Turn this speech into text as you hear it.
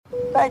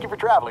Thank you for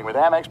traveling with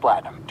Amex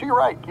Platinum. To your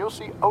right, you'll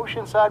see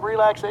oceanside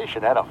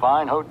relaxation at a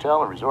fine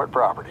hotel and resort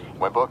property.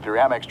 When booked through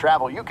Amex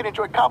Travel, you can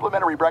enjoy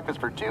complimentary breakfast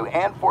for 2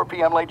 and 4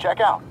 p.m. late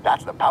checkout.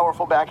 That's the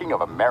powerful backing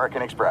of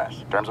American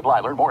Express. Terms apply.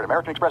 Learn more at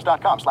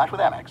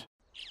americanexpress.com/withAmex.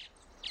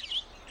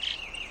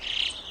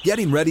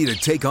 Getting ready to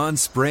take on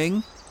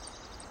spring?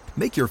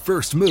 Make your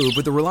first move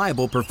with the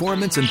reliable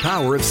performance and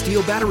power of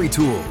Steel battery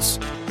tools.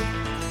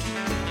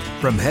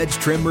 From hedge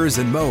trimmers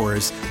and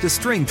mowers to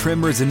string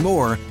trimmers and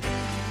more,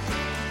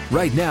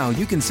 right now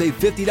you can save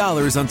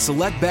 $50 on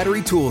select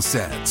battery tool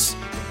sets.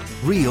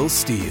 Real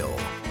Steel.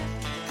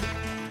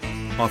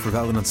 Offer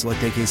valid on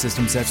select AK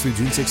system sets through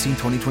June 16,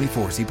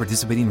 2024. See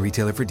participating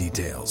retailer for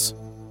details.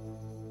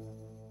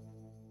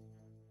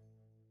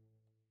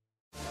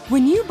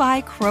 When you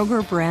buy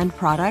Kroger brand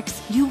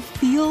products, you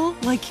feel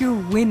like you're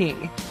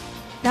winning.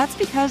 That's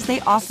because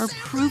they offer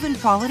proven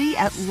quality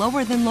at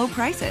lower than low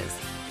prices.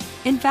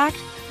 In fact,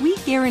 we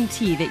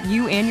guarantee that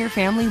you and your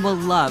family will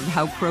love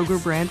how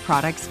Kroger brand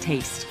products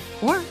taste,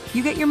 or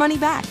you get your money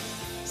back.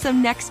 So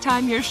next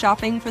time you're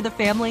shopping for the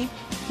family,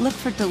 look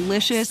for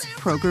delicious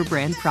Kroger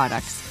brand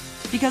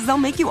products, because they'll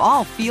make you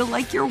all feel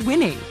like you're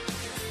winning.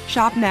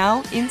 Shop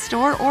now,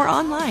 in-store, or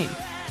online.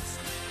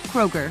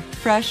 Kroger,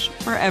 fresh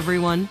for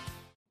everyone.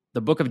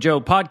 The Book of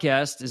Joe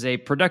podcast is a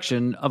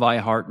production of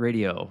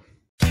iHeartRadio.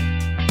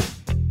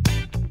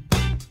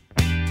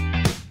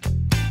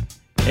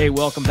 Hey,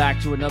 welcome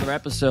back to another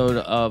episode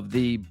of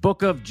the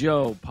Book of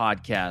Joe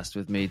podcast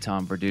with me,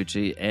 Tom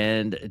Verducci,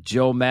 and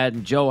Joe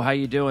Madden. Joe, how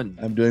you doing?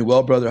 I'm doing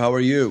well, brother. How are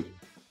you?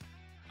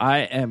 I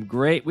am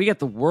great. We got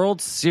the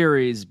World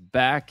Series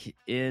back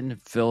in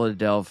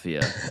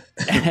Philadelphia.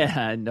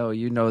 I know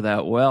you know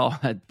that well.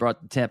 I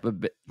brought the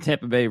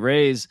Tampa Bay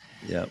Rays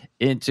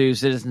into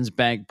Citizens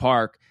Bank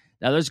Park.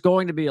 Now, there's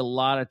going to be a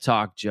lot of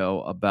talk,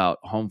 Joe, about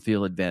home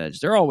field advantage.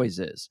 There always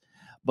is.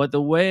 But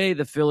the way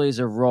the Phillies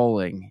are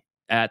rolling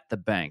at the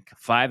bank,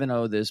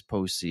 5-0 this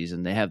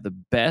postseason, they have the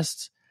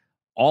best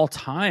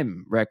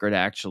all-time record,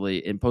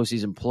 actually, in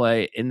postseason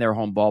play in their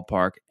home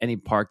ballpark, any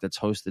park that's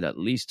hosted at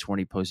least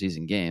 20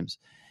 postseason games.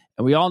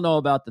 And we all know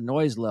about the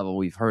noise level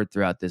we've heard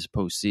throughout this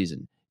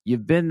postseason.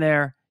 You've been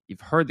there.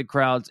 You've heard the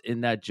crowds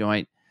in that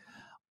joint.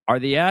 Are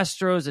the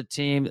Astros a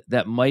team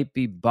that might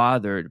be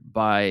bothered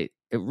by –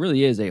 it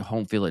really is a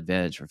home field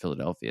advantage for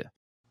Philadelphia?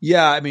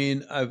 Yeah, I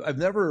mean, I've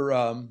never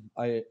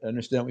I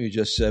understand what you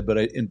just said, but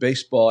in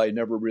baseball, I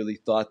never really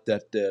thought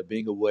that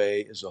being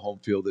away is a home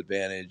field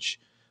advantage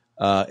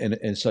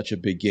in such a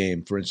big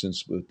game. For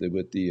instance, with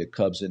the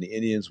Cubs and the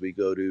Indians, we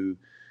go to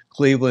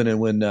Cleveland and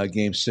win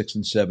games 6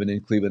 and 7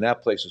 in Cleveland.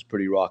 That place was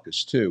pretty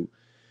raucous, too.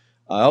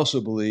 I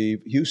also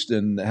believe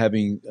Houston,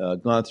 having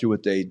gone through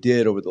what they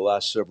did over the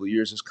last several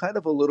years, is kind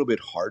of a little bit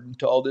hardened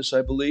to all this,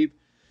 I believe.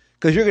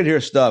 Because you're going to hear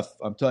stuff,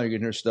 I'm telling you, you're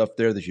going to hear stuff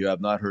there that you have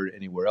not heard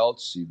anywhere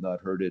else. You've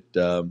not heard it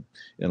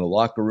in a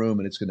locker room,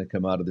 and it's going to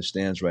come out of the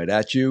stands right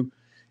at you.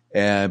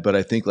 But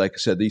I think, like I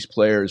said, these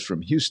players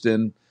from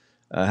Houston,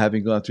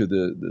 having gone through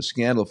the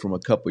scandal from a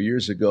couple of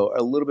years ago, are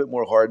a little bit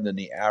more hardened than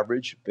the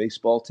average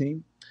baseball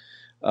team.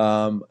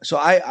 So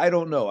I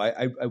don't know.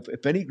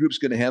 If any group's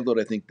going to handle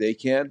it, I think they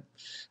can.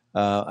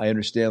 I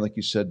understand, like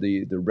you said,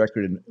 the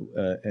record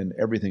and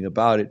everything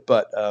about it,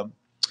 but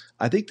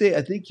I think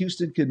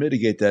Houston can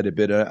mitigate that a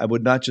bit. I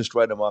would not just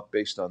write them off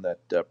based on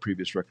that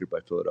previous record by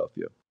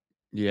Philadelphia.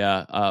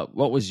 Yeah.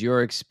 What was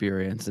your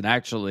experience? And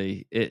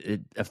actually,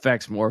 it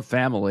affects more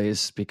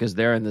families because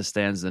they're in the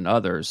stands than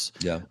others.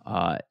 Yeah.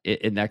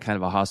 In that kind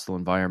of a hostile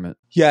environment.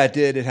 Yeah, it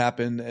did. It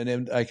happened, and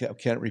then I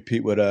can't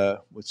repeat what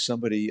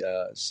somebody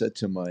said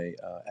to my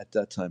at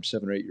that time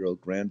 7 or 8 year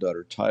old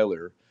granddaughter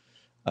Tyler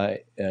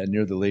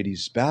near the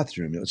ladies'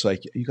 bathroom. It was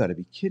like, you got to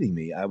be kidding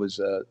me! I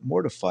was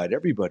mortified.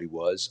 Everybody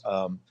was.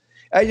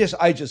 I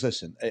just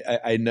listen.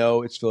 I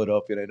know it's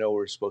Philadelphia, and I know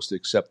we're supposed to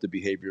accept the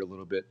behavior a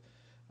little bit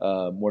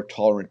more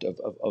tolerant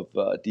of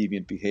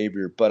deviant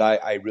behavior, but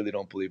I really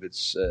don't believe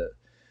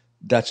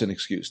that's an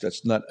excuse.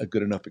 That's not a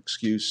good enough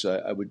excuse.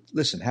 I would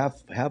listen.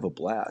 Have a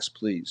blast,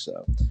 please.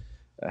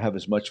 Have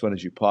as much fun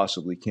as you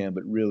possibly can,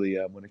 but really,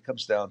 when it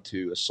comes down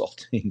to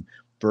assaulting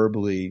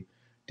verbally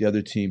the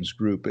other team's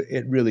group,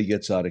 it really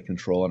gets out of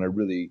control, and I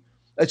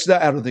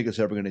don't think it's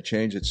ever going to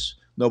change.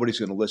 Nobody's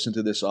going to listen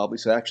to this,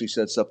 obviously. I actually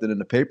said something in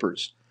the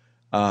papers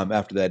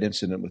after that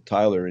incident with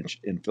Tyler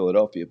in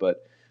Philadelphia.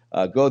 But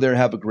go there,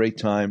 have a great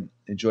time,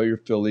 enjoy your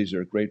Phillies.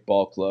 They're a great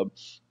ball club.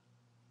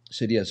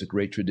 City has a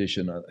great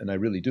tradition, and I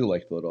really do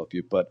like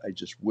Philadelphia. But I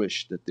just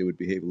wish that they would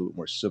behave a little bit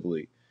more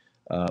civilly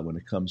when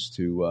it comes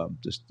to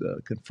just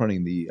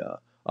confronting the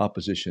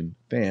opposition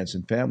fans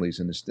and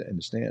families in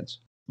the stands.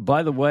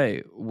 By the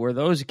way, were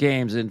those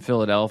games in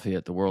Philadelphia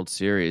at the World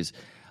Series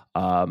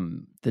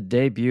the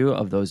debut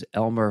of those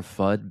Elmer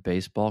Fudd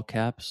baseball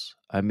caps?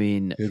 I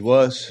mean, it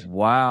was.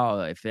 Wow.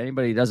 If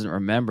anybody doesn't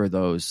remember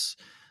those,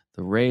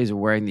 the Rays were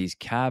wearing these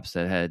caps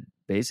that had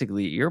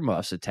basically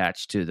earmuffs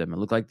attached to them. It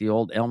looked like the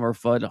old Elmer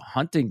Fudd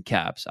hunting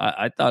caps.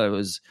 I thought it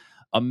was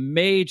a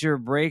major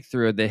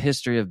breakthrough in the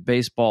history of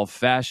baseball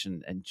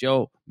fashion. And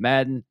Joe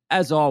Madden,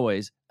 as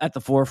always, at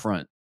the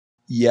forefront.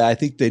 Yeah, I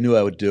think they knew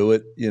I would do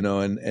it,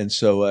 and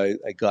so I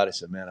got it. I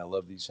said, man, I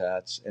love these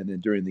hats. And then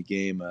during the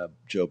game,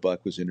 Joe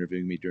Buck was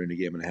interviewing me during the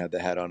game, and I had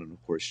the hat on, and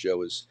of course, Joe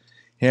was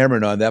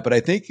hammering on that. But I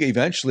think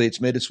eventually it's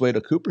made its way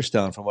to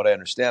Cooperstown, from what I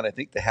understand. I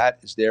think the hat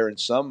is there in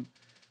some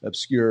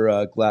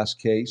obscure glass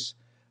case.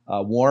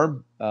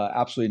 Warm,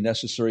 absolutely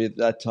necessary at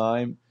that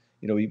time.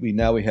 We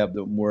now have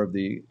more of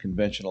the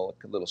conventional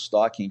little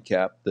stocking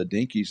cap, the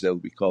dinkies that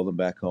we call them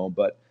back home.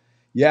 But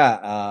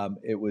yeah,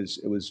 it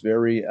was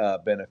very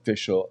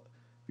beneficial.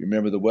 You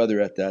remember the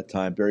weather at that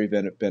time, very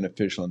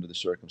beneficial under the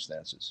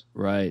circumstances.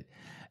 Right.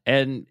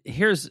 And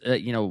here's,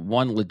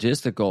 one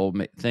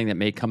logistical thing that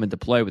may come into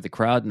play with the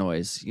crowd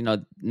noise.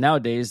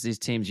 Nowadays, these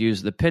teams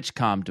use the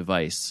PitchCom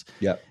device.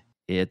 Yeah.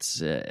 It's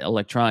an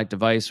electronic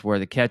device where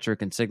the catcher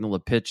can signal the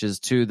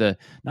pitches to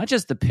not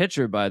just the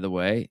pitcher, by the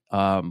way,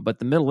 but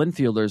the middle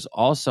infielders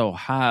also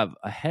have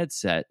a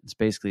headset. It's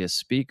basically a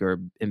speaker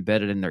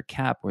embedded in their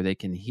cap where they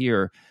can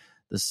hear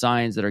the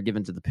signs that are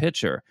given to the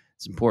pitcher.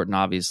 It's important,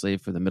 obviously,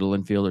 for the middle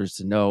infielders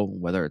to know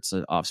whether it's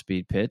an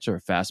off-speed pitch or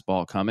a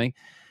fastball coming.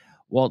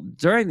 Well,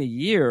 during the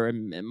year,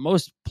 and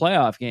most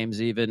playoff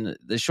games even,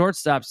 the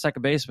shortstop,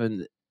 second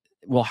baseman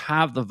will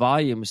have the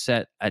volume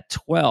set at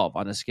 12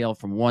 on a scale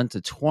from 1 to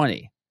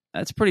 20.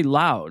 That's pretty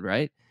loud,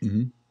 right?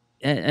 Mm-hmm.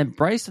 And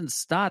Bryson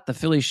Stott, the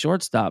Philly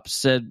shortstop,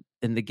 said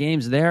in the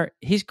games there,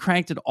 he's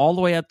cranked it all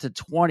the way up to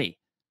 20.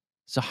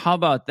 So how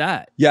about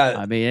that? Yeah.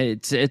 I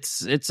mean,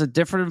 it's a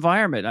different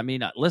environment. I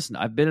mean, listen,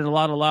 I've been in a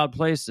lot of loud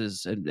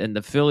places, and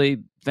the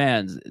Philly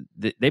fans,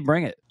 they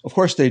bring it. Of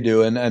course they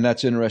do, and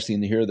that's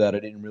interesting to hear that. I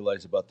didn't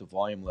realize about the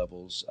volume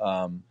levels.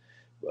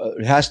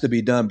 It has to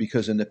be done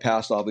because in the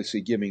past,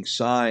 obviously, giving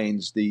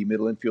signs, the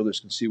middle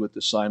infielders can see what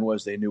the sign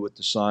was. They knew what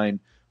the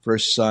sign,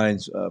 first sign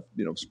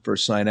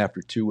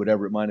after two,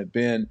 whatever it might have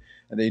been,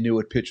 and they knew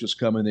what pitch was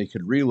coming. They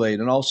could relay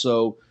it. And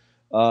also,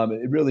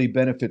 it really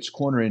benefits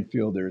corner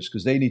infielders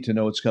because they need to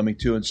know what's coming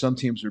too. And some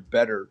teams are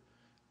better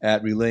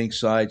at relaying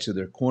sides to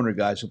their corner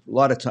guys. A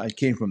lot of time it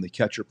came from the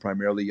catcher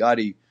primarily.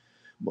 Molina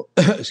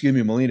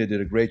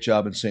did a great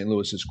job in St.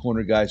 Louis. His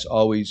corner guys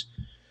always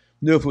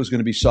knew if it was going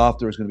to be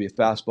soft or it was going to be a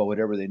fastball,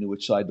 whatever, they knew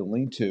which side to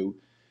lean to.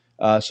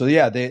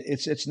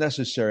 It's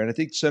necessary. And I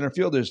think center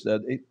fielders,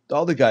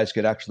 all the guys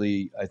could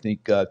actually, I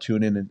think,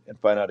 tune in and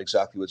find out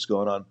exactly what's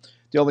going on.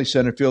 The only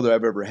center fielder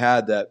I've ever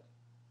had that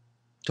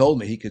told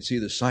me he could see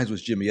the signs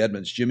was Jimmy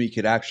Edmonds. Jimmy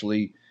could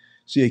actually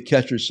see a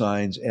catcher's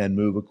signs and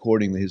move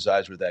accordingly. His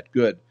eyes were that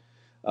good.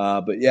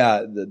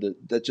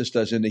 That just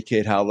does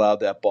indicate how loud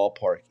that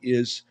ballpark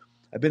is.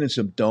 I've been in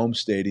some dome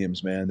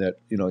stadiums, man, that,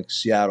 like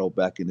Seattle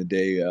back in the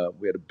day.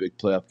 We had a big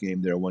playoff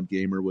game there, one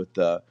gamer with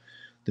the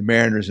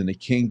Mariners in the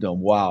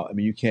Kingdom. Wow. I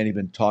mean, you can't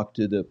even talk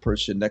to the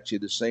person next to you.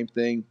 The same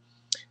thing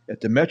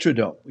at the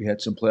Metrodome. We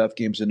had some playoff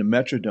games in the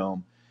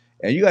Metrodome,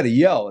 and you got to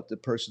yell at the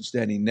person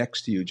standing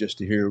next to you just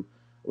to hear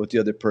what the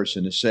other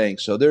person is saying.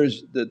 So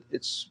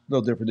it's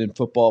no different than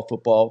football.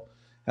 Football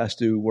has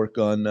to work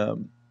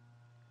on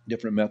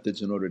different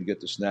methods in order to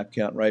get the snap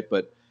count right,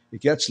 but it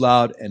gets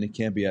loud and it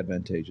can be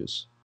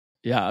advantageous.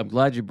 Yeah, I'm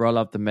glad you brought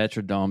up the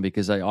Metrodome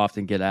because I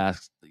often get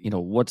asked,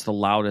 what's the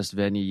loudest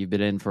venue you've been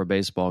in for a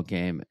baseball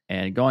game?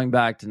 And going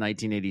back to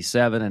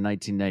 1987 and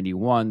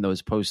 1991,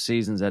 those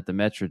postseasons at the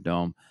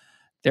Metrodome,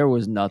 there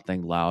was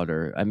nothing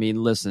louder. I mean,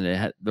 listen,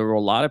 there were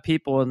a lot of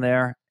people in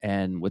there,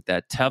 and with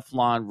that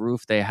Teflon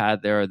roof they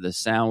had there, the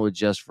sound would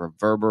just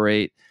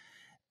reverberate.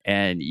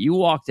 And you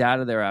walked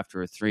out of there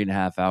after a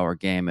 3.5-hour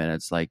game, and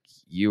it's like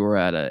you were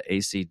at a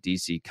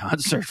AC/DC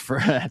concert for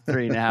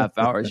 3.5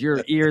 hours.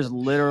 Your ears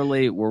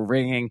literally were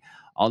ringing.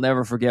 I'll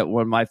never forget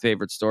one of my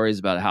favorite stories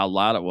about how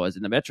loud it was.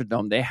 In the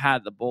Metrodome, they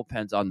had the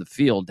bullpens on the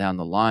field down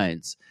the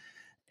lines,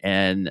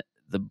 and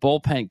the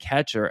bullpen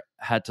catcher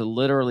had to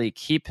literally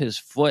keep his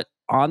foot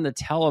on the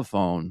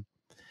telephone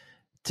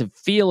to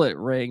feel it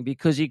ring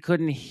because he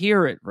couldn't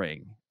hear it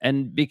ring.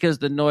 And because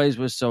the noise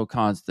was so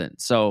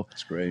constant. So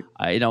that's great.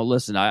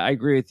 Listen, I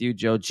agree with you,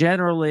 Joe.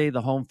 Generally, the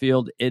home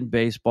field in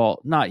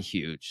baseball, not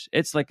huge.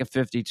 It's like a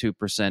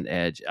 52%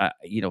 edge.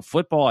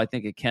 Football, I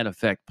think it can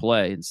affect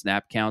play and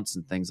snap counts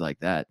and things like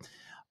that.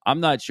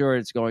 I'm not sure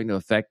it's going to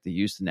affect the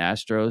Houston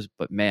Astros,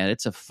 but man,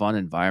 it's a fun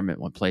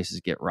environment when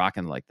places get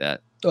rocking like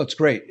that. Oh, it's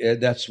great.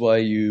 That's why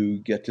you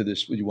get to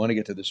this. You want to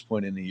get to this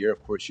point in the year.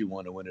 Of course, you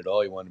want to win it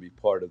all. You want to be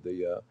part of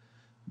the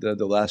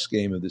last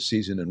game of the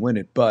season and win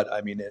it. But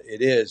I mean,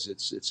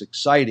 it's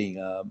exciting.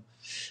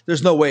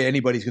 There's no way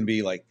anybody's going to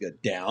be like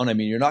down. I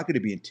mean, you're not going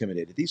to be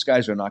intimidated. These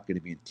guys are not going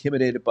to be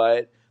intimidated by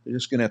it. They're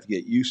just going to have to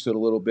get used to it a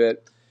little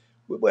bit.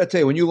 But I tell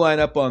you, when you line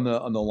up on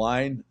the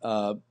line,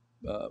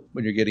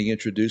 when you're getting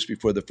introduced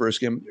before the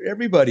first game,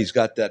 everybody's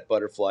got that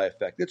butterfly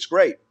effect. It's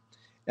great.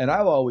 And I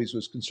always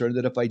was concerned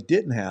that if I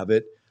didn't have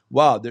it,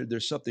 wow,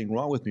 there's something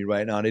wrong with me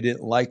right now. And I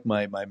didn't like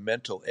my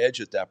mental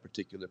edge at that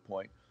particular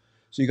point.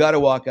 So you got to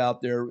walk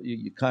out there.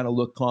 You kind of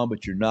look calm,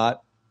 but you're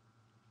not.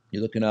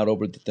 You're looking out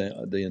over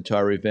the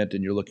entire event,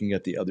 and you're looking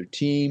at the other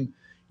team.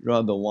 You're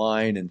on the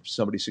line, and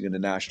somebody's singing the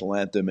national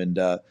anthem, and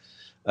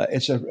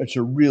it's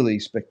a really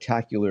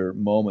spectacular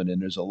moment.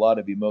 And there's a lot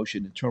of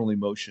emotion, internal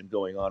emotion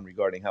going on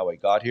regarding how I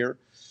got here.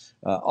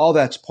 All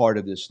that's part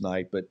of this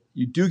night, but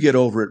you do get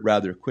over it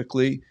rather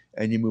quickly,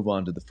 and you move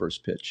on to the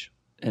first pitch.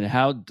 And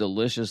how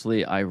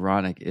deliciously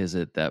ironic is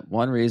it that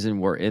one reason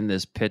we're in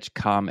this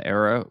PitchCom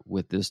era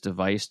with this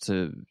device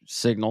to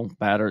signal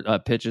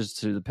pitches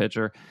to the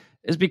pitcher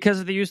is because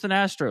of the Houston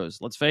Astros.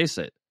 Let's face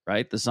it,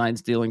 right? The sign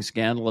stealing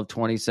scandal of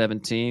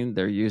 2017.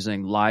 They're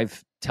using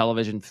live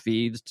television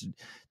feeds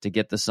to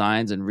get the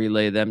signs and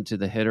relay them to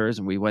the hitters.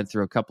 And we went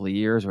through a couple of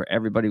years where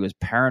everybody was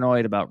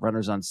paranoid about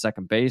runners on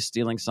second base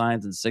stealing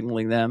signs and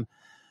signaling them.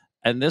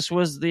 And this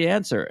was the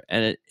answer.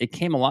 And it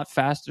came a lot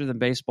faster than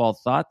baseball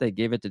thought. They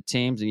gave it to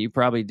teams, and you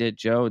probably did,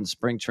 Joe, in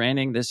spring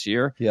training this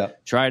year. Yeah.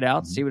 Try it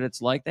out, see what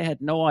it's like. They had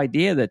no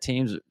idea that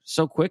teams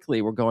so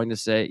quickly were going to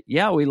say,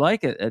 yeah, we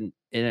like it. And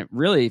it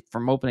really,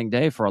 from opening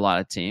day for a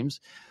lot of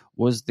teams,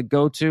 was the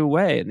go-to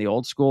way, and the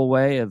old school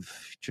way of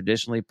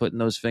traditionally putting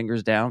those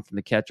fingers down from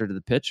the catcher to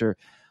the pitcher.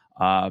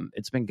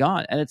 It's been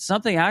gone. And it's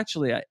something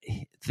actually,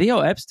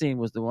 Theo Epstein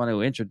was the one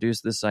who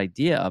introduced this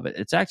idea of it.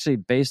 It's actually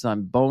based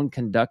on bone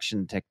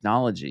conduction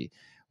technology,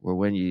 where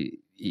when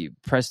you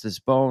press this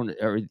bone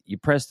or you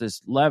press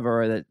this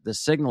lever, that the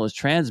signal is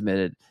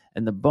transmitted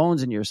and the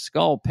bones in your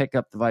skull pick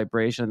up the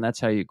vibration. And that's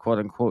how you quote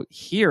unquote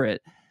hear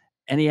it.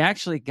 And he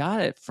actually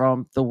got it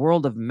from the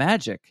world of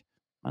magic.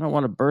 I don't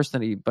want to burst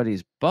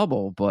anybody's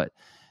bubble, but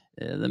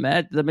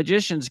the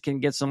magicians can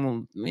get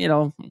some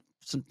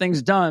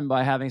things done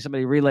by having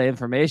somebody relay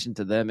information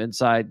to them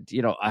inside,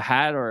 a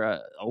hat or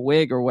a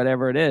wig or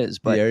whatever it is.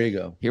 But there you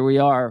go. Here we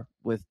are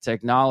with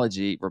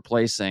technology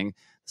replacing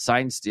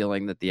sign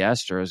stealing that the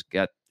Astros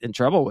got in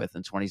trouble with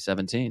in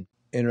 2017.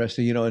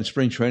 Interesting. In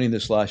spring training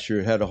this last year,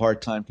 I had a hard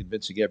time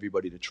convincing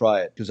everybody to try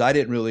it because I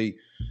didn't really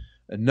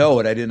know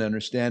it. I didn't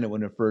understand it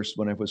when I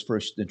was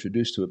first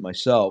introduced to it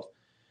myself.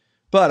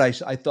 But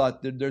I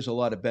thought there's a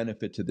lot of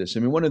benefit to this. I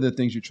mean, one of the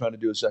things you're trying to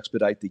do is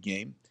expedite the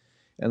game.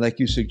 And like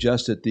you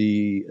suggested,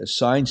 the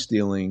sign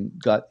stealing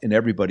got in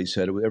everybody's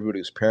head. Everybody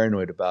was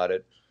paranoid about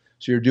it.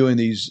 So you're doing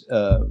these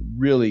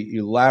really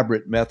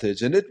elaborate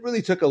methods. And it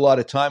really took a lot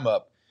of time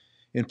up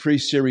in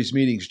pre-series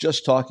meetings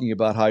just talking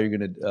about how you're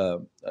going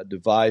to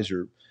devise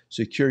or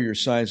secure your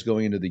signs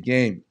going into the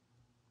game.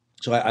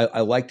 So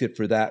I liked it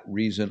for that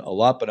reason a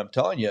lot. But I'm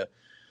telling you,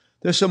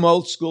 there's some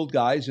old school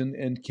guys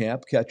in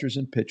camp, catchers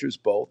and pitchers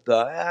both.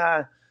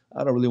 I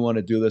don't really want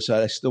to do this.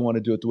 I still want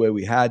to do it the way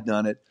we had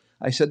done it.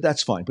 I said,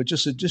 that's fine, but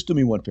just do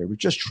me one favor.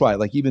 Just try,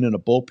 like even in a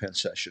bullpen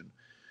session.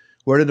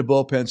 We're in a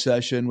bullpen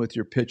session with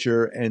your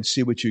pitcher and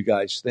see what you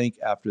guys think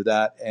after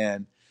that.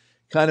 And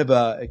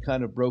it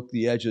kind of broke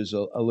the edges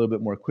a little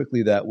bit more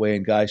quickly that way,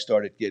 and guys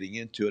started getting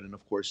into it. And,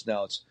 of course,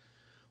 now it's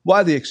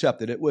widely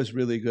accepted. It was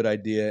really a good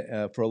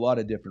idea for a lot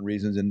of different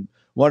reasons, and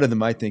one of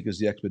them, I think, is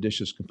the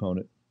expeditious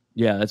component.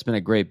 Yeah, that's been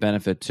a great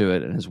benefit to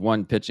it. And as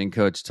one pitching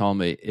coach told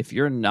me, if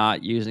you're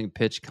not using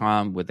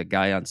PitchCom with a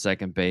guy on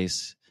second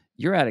base,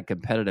 you're at a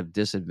competitive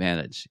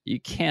disadvantage.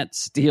 You can't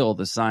steal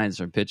the signs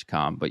from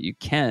PitchCom, but you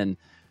can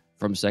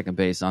from second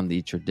base on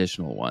the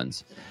traditional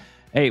ones.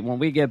 Hey, when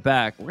we get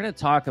back, we're going to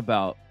talk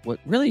about what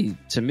really,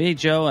 to me,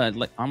 Joe,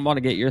 and I want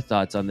to get your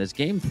thoughts on this.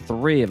 Game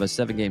 3 of a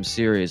 7-game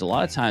series, a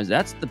lot of times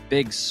that's the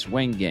big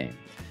swing game.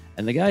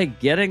 And the guy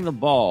getting the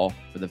ball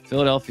for the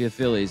Philadelphia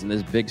Phillies in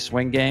this big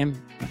swing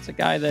game, that's a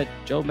guy that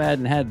Joe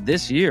Maddon had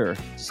this year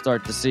to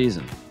start the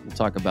season. We'll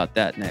talk about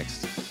that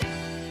next.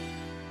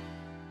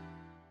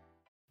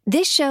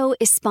 This show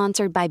is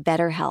sponsored by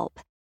BetterHelp.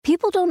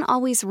 People don't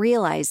always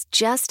realize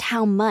just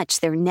how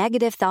much their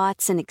negative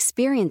thoughts and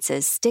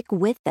experiences stick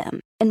with them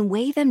and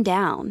weigh them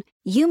down.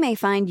 You may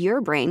find your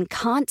brain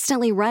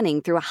constantly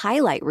running through a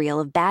highlight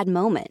reel of bad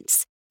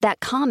moments. That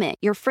comment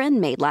your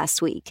friend made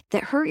last week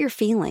that hurt your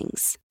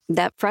feelings.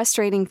 That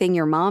frustrating thing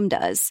your mom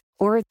does.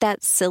 Or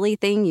that silly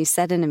thing you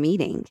said in a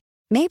meeting.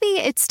 Maybe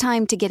it's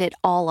time to get it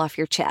all off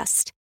your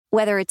chest.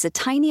 Whether it's a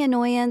tiny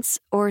annoyance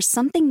or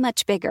something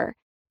much bigger,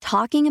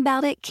 talking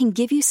about it can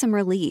give you some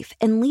relief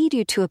and lead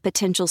you to a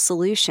potential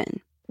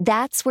solution.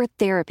 That's where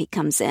therapy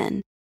comes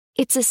in.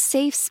 It's a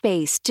safe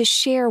space to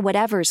share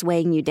whatever's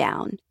weighing you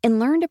down and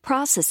learn to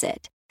process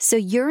it so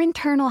your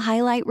internal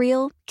highlight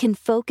reel can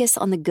focus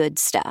on the good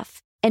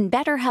stuff. And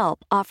BetterHelp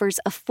offers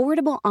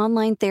affordable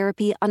online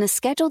therapy on a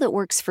schedule that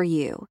works for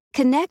you.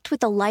 Connect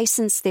with a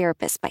licensed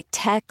therapist by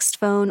text,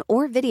 phone,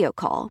 or video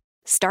call.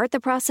 Start the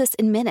process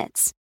in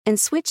minutes and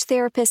switch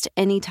therapist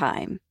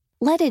anytime.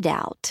 Let it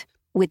out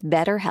with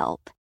BetterHelp.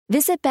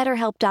 Visit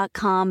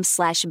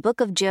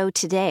BetterHelp.com/bookofjoe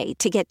today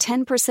to get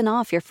 10%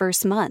 off your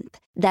first month.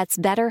 That's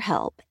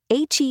BetterHelp,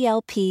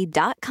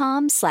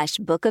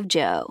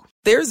 HELP.com/bookofjoe.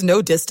 There's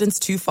no distance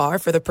too far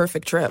for the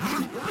perfect trip.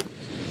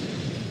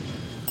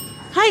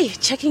 Hi,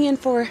 checking in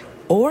for...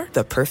 Or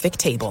the perfect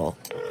table.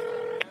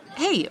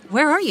 Hey,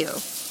 where are you?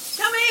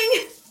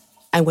 Coming!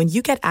 And when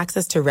you get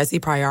access to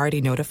Resi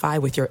Priority Notify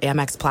with your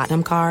Amex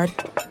Platinum card...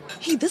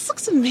 Hey, this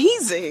looks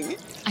amazing!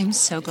 I'm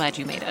so glad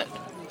you made it.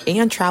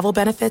 And travel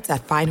benefits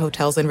at fine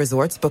hotels and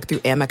resorts booked through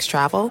Amex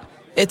Travel,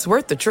 it's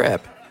worth the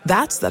trip.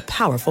 That's the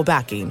powerful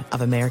backing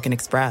of American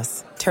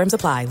Express. Terms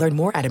apply. Learn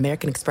more at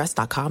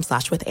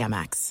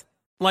americanexpress.com/withAmex.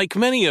 Like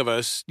many of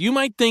us, you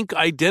might think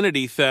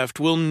identity theft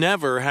will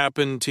never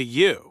happen to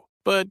you.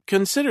 But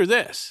consider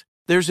this.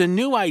 There's a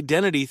new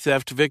identity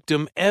theft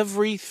victim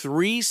every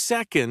 3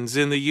 seconds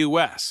in the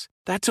U.S.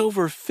 That's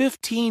over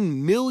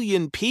 15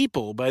 million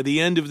people by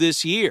the end of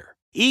this year,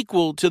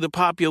 equal to the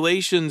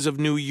populations of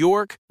New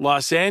York,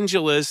 Los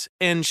Angeles,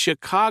 and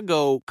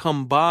Chicago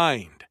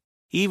combined.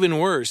 Even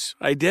worse,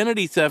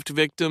 identity theft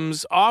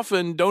victims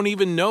often don't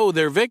even know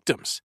they're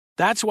victims.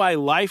 That's why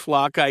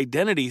LifeLock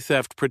Identity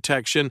Theft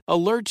Protection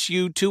alerts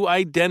you to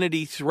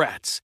identity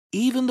threats,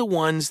 even the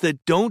ones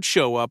that don't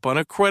show up on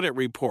a credit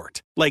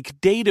report, like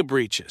data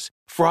breaches,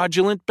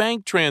 fraudulent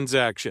bank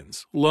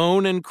transactions,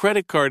 loan and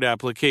credit card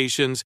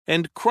applications,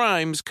 and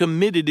crimes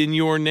committed in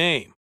your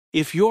name.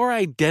 If your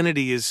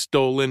identity is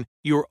stolen,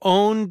 your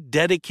own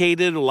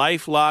dedicated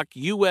LifeLock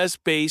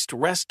U.S.-based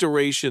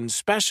restoration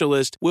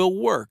specialist will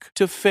work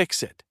to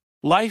fix it.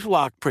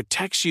 LifeLock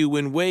protects you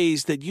in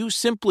ways that you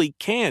simply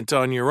can't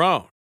on your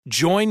own.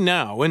 Join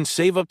now and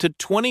save up to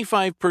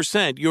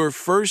 25% your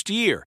first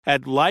year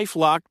at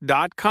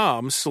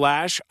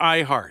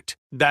LifeLock.com/iHeart.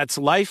 That's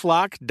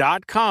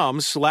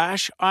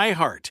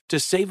LifeLock.com/iHeart to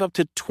save up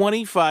to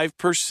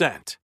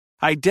 25%.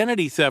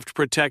 Identity theft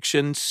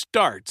protection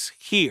starts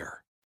here.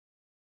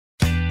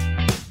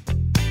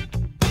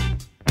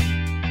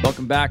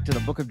 Welcome back to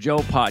the Book of Joe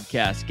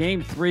podcast.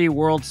 Game 3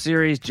 World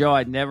Series. Joe,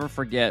 I'd never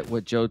forget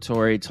what Joe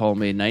Torre told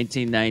me in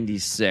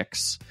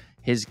 1996.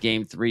 His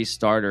Game 3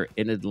 starter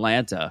in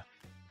Atlanta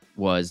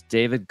was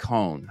David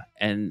Cone.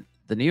 And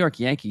the New York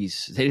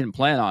Yankees, they didn't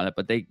plan on it,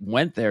 but they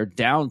went there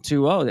down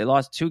 2-0. They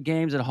lost 2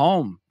 games at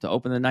home to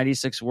open the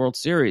 96 World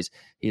Series.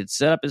 He had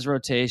set up his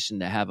rotation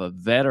to have a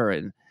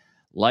veteran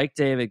like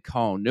David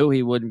Cone. Knew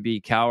he wouldn't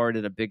be coward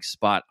in a big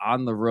spot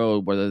on the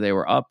road, whether they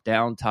were up,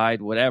 down,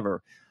 tied,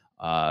 whatever.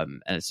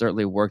 And it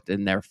certainly worked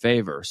in their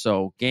favor.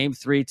 So Game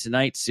 3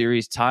 tonight,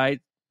 series tied,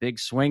 big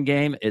swing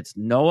game. It's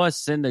Noah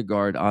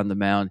Syndergaard on the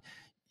mound.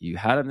 You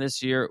had him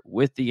this year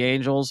with the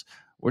Angels.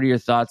 What are your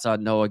thoughts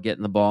on Noah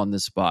getting the ball in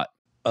this spot?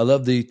 I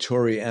love the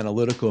Torre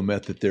analytical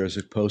method there as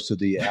opposed to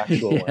the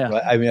actual one.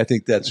 Right? I mean, I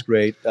think that's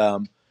great.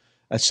 That's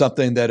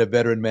something that a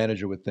veteran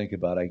manager would think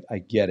about. I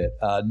get it.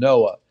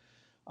 Noah,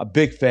 a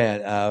big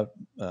fan.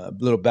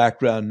 Little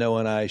background, Noah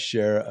and I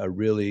share a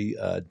really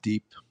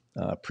deep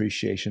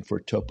appreciation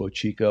for Topo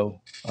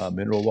Chico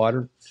mineral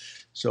water.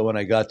 So when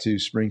I got to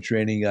spring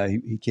training,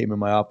 he came in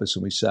my office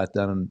and we sat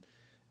down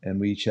and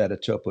we each had a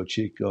Topo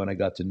Chico, and I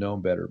got to know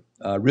him better.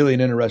 Really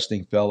an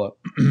interesting fella.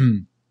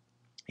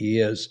 He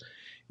is.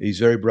 He's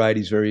very bright.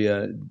 He's very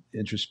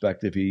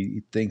introspective.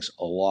 He thinks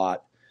a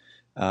lot,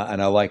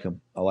 and I like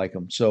him.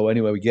 So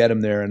anyway, we get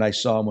him there, and I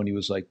saw him when he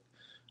was like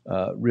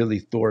really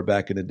Thor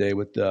back in the day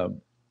with the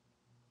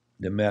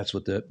Mets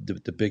with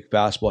the big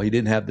fastball. He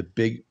didn't have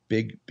the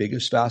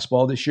biggest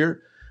fastball this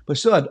year, but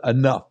still had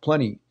enough,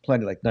 plenty,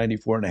 like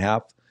 94 and a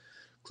half,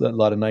 a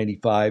lot of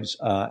 95s.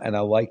 And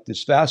I like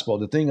this fastball.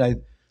 The thing I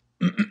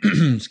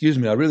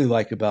really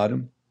like about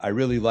him, I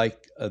really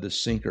like the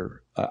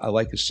sinker. I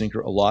like his sinker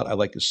a lot. I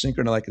like his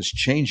sinker and I like his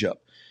changeup.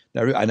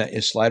 Now,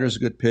 his slider is a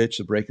good pitch.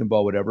 The breaking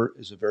ball, whatever,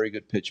 is a very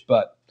good pitch,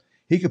 but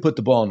he could put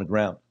the ball on the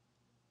ground.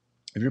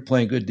 If you're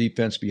playing good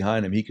defense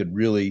behind him, he could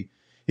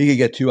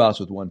get 2 outs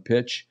with 1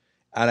 pitch.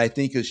 And I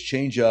think his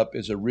changeup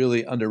is a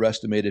really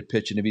underestimated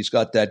pitch. And if he's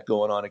got that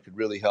going on, it could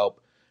really help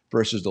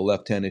versus the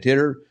left-handed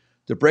hitter.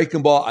 The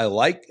breaking ball, I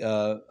like.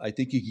 I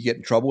think he could get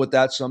in trouble with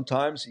that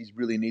sometimes. He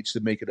really needs to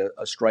make it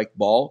a strike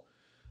ball,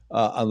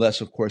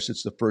 unless, of course,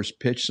 it's the first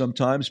pitch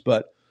sometimes.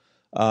 But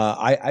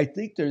I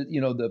think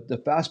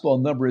the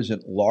fastball number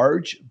isn't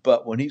large,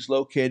 but when he's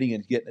locating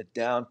and getting it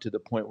down to the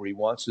point where he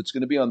wants it, it's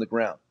going to be on the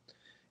ground.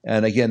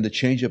 And again, the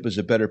changeup is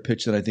a better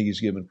pitch than I think he's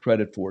given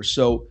credit for.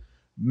 So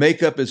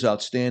makeup is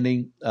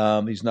outstanding.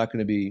 He's not going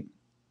to be,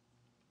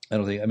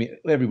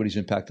 everybody's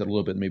impacted a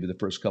little bit, maybe the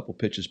first couple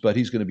pitches, but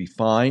he's going to be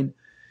fine.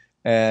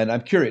 And I'm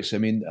curious.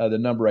 The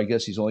number, I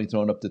guess he's only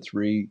thrown up to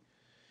 3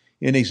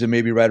 innings and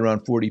maybe right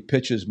around 40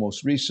 pitches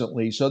most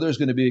recently. So there's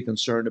going to be a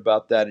concern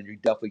about that, and you're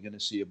definitely going to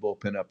see a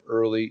bullpen up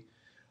early.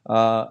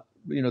 The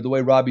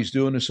way Robbie's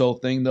doing this whole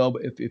thing, though,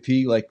 if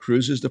he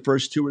cruises the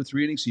first 2 or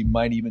 3 innings, he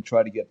might even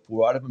try to get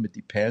 4 out of him. It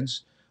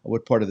depends on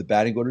what part of the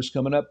batting order is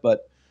coming up.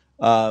 But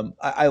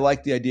I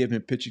like the idea of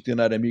him pitching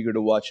tonight. I'm eager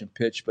to watch him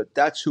pitch, but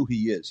that's who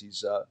he is.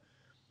 He's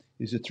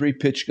a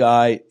 3-pitch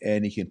guy,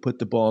 and he can put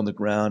the ball on the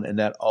ground, and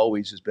that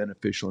always is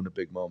beneficial in a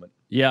big moment.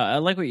 Yeah, I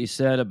like what you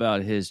said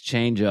about his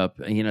changeup.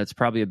 It's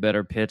probably a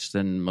better pitch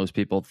than most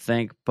people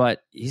think,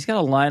 but he's got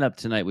a lineup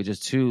tonight with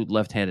just 2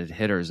 left-handed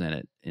hitters in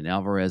it, in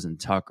Alvarez and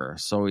Tucker.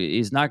 So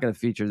he's not going to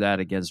feature that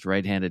against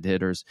right-handed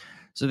hitters.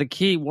 So the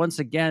key, once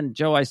again,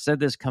 Joe, I said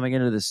this coming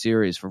into the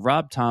series, for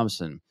Rob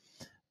Thompson,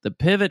 the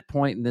pivot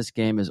point in this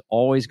game is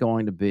always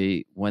going to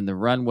be when the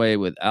runway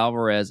with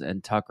Alvarez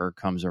and Tucker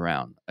comes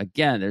around.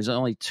 Again, there's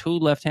only 2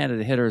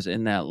 left-handed hitters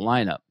in that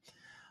lineup,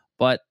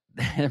 but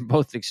they're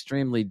both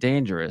extremely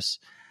dangerous.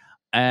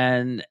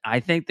 And I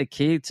think the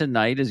key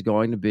tonight is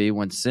going to be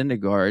when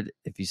Syndergaard,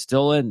 if he's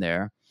still in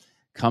there,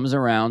 comes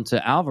around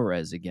to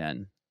Alvarez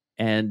again.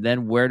 And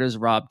then where does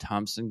Rob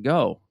Thompson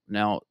go?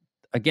 Now,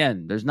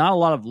 again, there's not a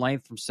lot of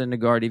length from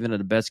Syndergaard, even in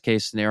the best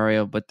case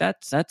scenario, but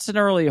that's an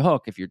early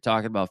hook if you're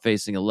talking about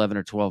facing 11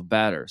 or 12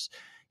 batters.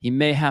 He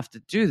may have to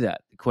do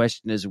that. The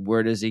question is,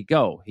 where does he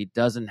go? He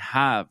doesn't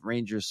have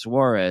Ranger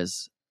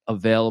Suarez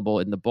available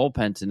in the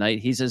bullpen tonight.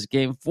 He's his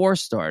Game 4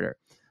 starter,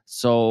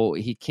 so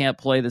he can't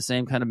play the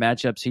same kind of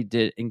matchups he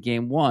did in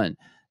Game 1.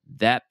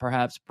 That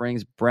perhaps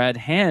brings Brad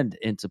Hand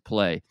into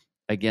play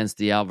against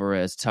the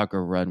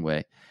Alvarez-Tucker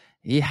runway.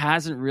 He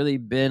hasn't really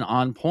been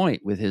on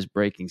point with his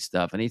breaking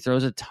stuff, and he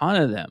throws a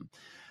ton of them.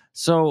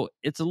 So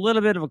it's a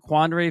little bit of a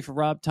quandary for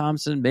Rob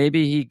Thomson.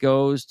 Maybe he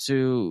goes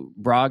to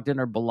Brogdon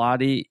or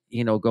Bilotti,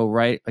 go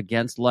right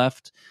against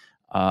left.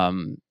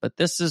 But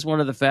this is one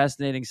of the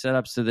fascinating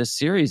setups to this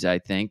series, I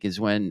think, is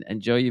when,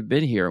 and Joe, you've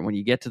been here, when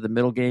you get to the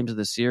middle games of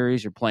the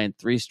series, you're playing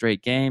 3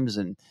 straight games,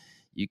 and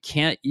you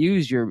can't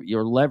use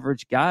your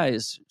leverage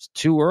guys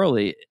too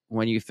early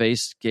when you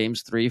face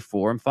games 3,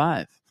 4, and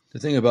 5. The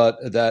thing about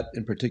that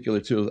in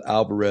particular, too, with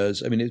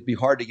Alvarez, I mean, it'd be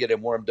hard to get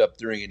him warmed up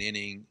during an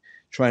inning,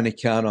 trying to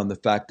count on the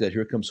fact that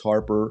here comes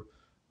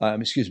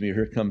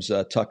here comes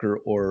Tucker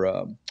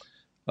or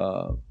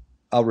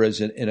Alvarez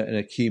in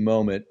a key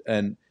moment,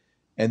 and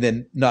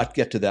then not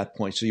get to that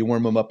point. So you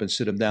warm him up and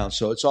sit him down.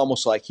 So it's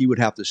almost like he would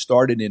have to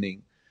start an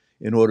inning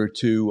in order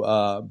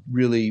to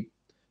really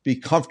be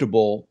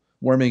comfortable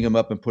warming him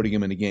up and putting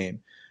him in the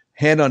game.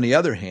 Hand on the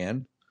other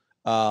hand,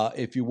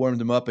 if you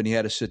warmed him up and he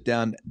had to sit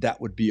down,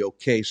 that would be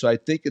okay. So I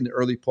think in the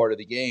early part of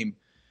the game,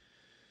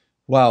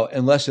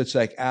 unless it's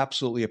like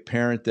absolutely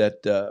apparent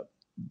that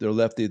their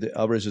lefty, the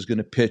Alvarez, is going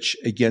to pitch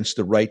against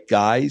the right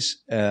guys,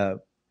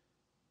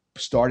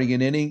 starting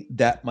an inning,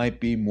 that might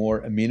be more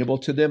amenable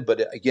to them.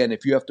 But again,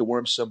 if you have to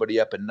warm somebody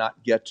up and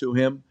not get to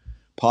him,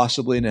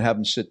 possibly, and have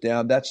him sit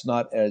down, that's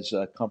not as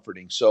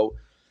comforting. So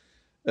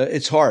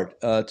it's hard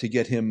to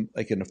get him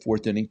like in the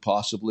 4th inning,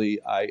 possibly.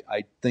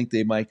 I think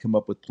they might come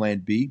up with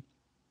plan B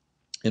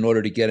in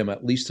order to get him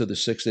at least to the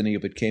 6th inning.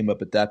 If it came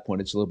up at that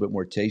point, it's a little bit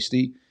more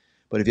tasty.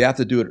 But if you have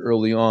to do it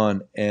early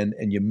on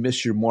and you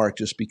miss your mark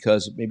just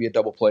because maybe a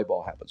double play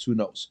ball happens, who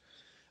knows?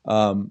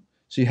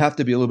 So you have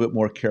to be a little bit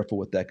more careful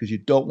with that, because you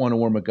don't want to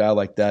warm a guy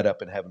like that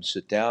up and have him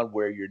sit down,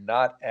 where you're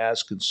not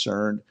as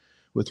concerned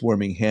with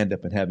warming Hand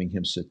up and having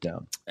him sit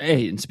down.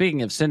 Hey, and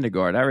speaking of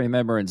Syndergaard, I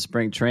remember in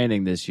spring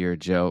training this year,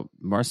 Joe,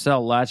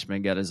 Marcel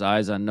Latchman got his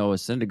eyes on Noah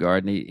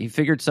Syndergaard, and he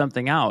figured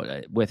something out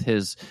with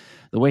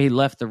the way he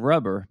left the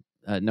rubber.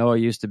 Noah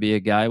used to be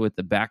a guy with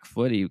the back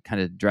foot. He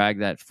kind of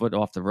dragged that foot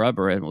off the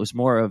rubber, and it was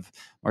more of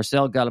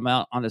Marcel got him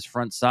out on his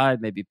front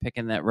side, maybe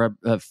picking that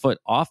foot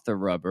off the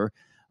rubber.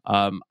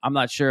 I'm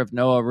not sure if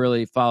Noah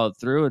really followed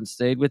through and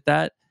stayed with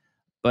that,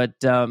 but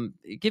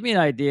give me an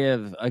idea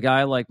of a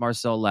guy like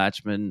Marcel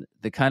Latchman,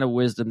 the kind of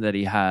wisdom that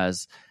he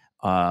has.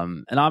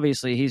 And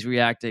obviously he's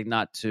reacting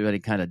not to any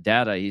kind of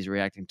data. He's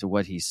reacting to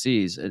what he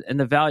sees, and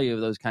the value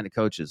of those kind of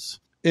coaches.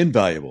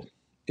 Invaluable.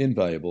 That's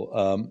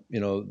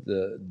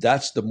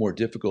the more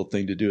difficult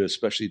thing to do,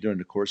 especially during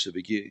the course of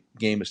a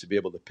game, is to be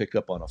able to pick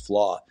up on a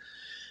flaw.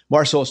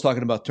 Marcel was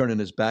talking about turning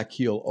his back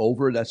heel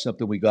over. That's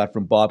something we got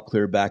from Bob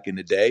Clear back in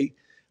the day.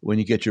 When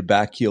you get your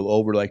back heel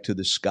over like to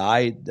the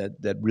sky,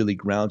 that really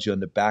grounds you on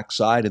the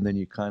backside, and then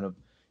you your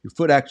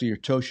foot, actually your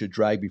toe should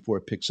drag before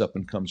it picks up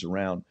and comes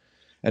around.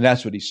 And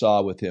that's what he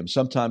saw with him.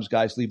 Sometimes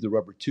guys leave the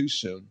rubber too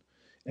soon,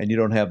 and you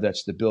don't have that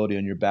stability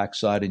on your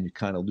backside, and you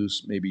kind of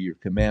lose maybe your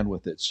command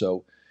with it.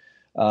 So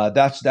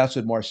that's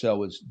what Marcel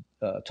was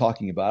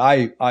talking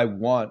about. I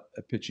want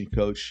a pitching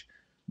coach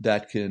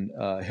that can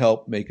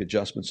help make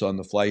adjustments on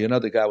the fly.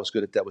 Another guy was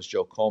good at that was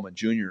Joe Coleman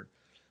Jr.,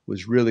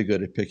 was really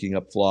good at picking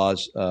up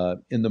flaws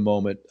in the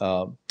moment.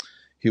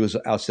 He was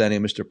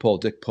outstanding. Mr. Pohl,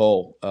 Dick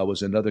Pohl,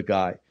 was another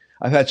guy.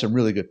 I've had some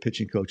really good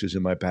pitching coaches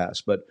in my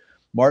past, but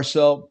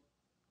Marcel,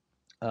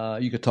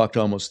 you could talk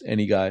to almost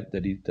any guy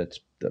that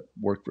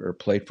worked or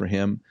played for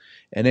him,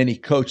 and any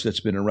coach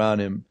that's been around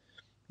him.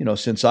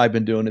 Since I've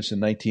been doing this in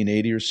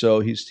 1980 or so,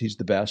 he's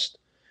the best.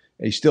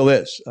 And he still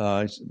is.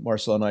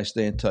 Marcel and I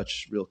stay in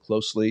touch real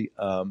closely,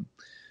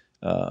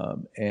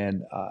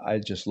 and I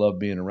just love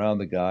being around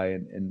the guy.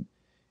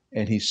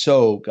 And he's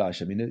so,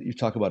 you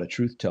talk about a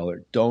truth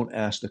teller. Don't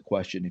ask the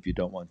question if you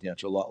don't want the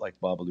answer. A lot like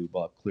Bob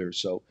Clear.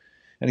 So,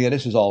 and again,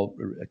 this is all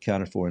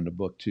accounted for in the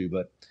book too.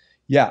 But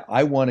yeah,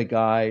 I want a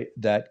guy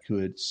that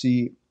could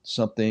see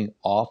something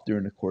off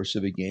during the course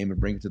of a game and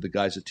bring it to the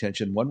guy's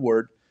attention. One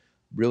word,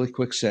 really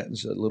quick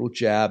sentence, a little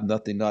jab,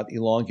 nothing, not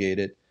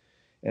elongated.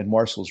 And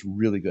Marcel's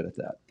really good at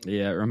that.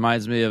 Yeah, it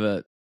reminds me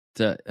of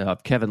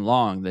Kevin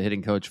Long, the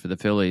hitting coach for the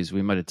Phillies.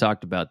 We might have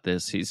talked about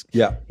this. He's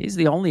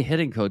the only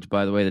hitting coach,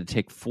 by the way, to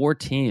take 4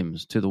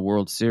 teams to the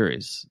World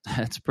Series.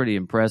 That's pretty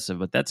impressive,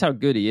 but that's how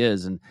good he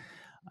is. And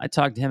I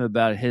talked to him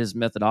about his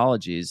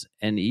methodologies,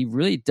 and he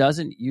really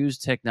doesn't use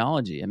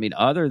technology. I mean,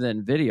 other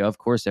than video, of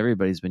course,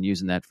 everybody's been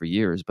using that for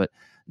years, but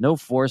no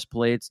force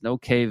plates, no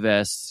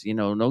K-vests,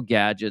 no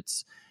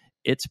gadgets.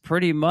 It's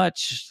pretty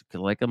much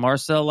like a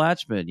Marcel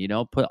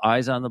Latchman, put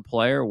eyes on the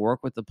player,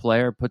 work with the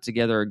player, put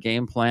together a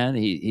game plan.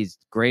 He's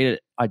great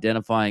at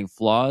identifying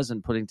flaws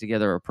and putting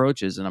together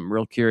approaches, and I'm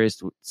real curious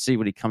to see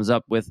what he comes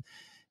up with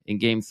in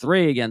Game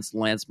 3 against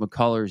Lance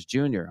McCullers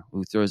Jr.,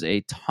 who throws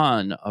a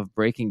ton of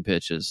breaking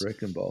pitches.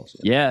 Breaking balls.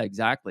 Yeah,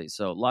 exactly.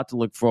 So a lot to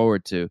look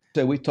forward to.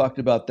 So we talked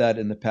about that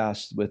in the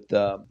past with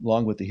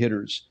along with the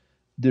hitters.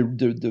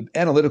 The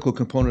analytical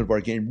component of our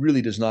game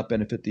really does not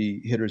benefit the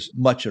hitters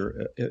much,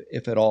 or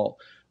if at all,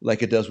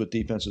 like it does with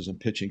defenses and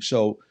pitching.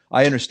 So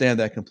I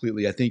understand that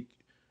completely. I think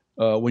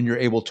when you're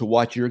able to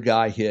watch your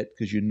guy hit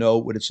because you know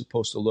what it's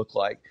supposed to look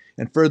like,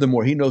 and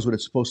furthermore, he knows what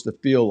it's supposed to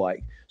feel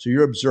like. So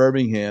you're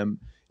observing him,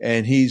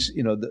 and he's,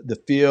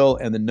 the feel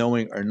and the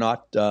knowing are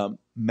not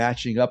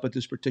matching up at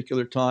this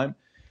particular time.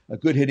 A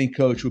good hitting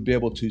coach would be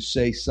able to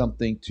say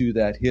something to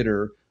that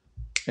hitter,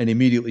 and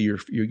immediately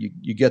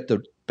you get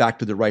back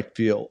to the right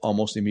feel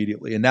almost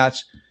immediately. And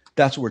that's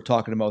what we're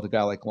talking about with a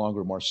guy like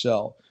Longer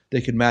Marcel.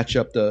 They can match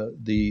up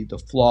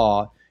the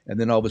flaw, and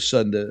then all of a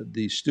sudden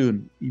the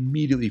student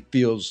immediately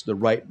feels the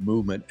right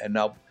movement. And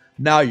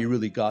now you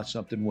really got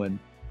something when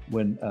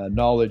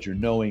knowledge or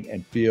knowing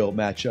and feel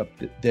match up.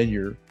 Then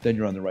you're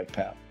on the right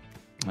path.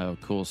 Oh,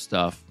 cool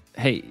stuff.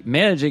 Hey,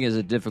 managing is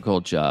a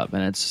difficult job,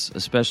 and it's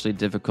especially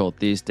difficult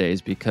these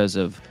days because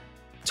of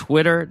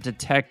Twitter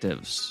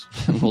detectives.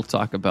 We'll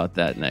talk about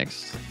that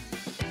next.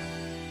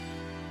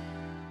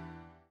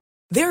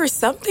 There are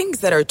some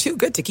things that are too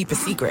good to keep a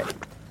secret.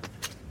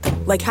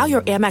 Like how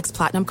your Amex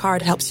Platinum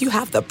card helps you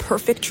have the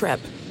perfect trip.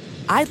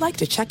 I'd like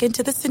to check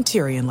into the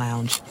Centurion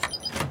Lounge.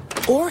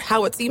 Or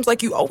how it seems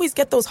like you always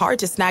get those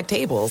hard-to-snag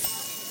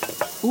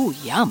tables. Ooh,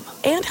 yum.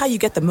 And how you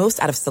get the most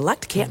out of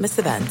select can't-miss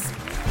events.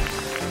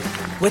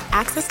 With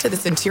access to the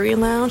Centurion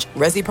Lounge,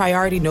 Resi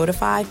Priority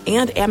Notify,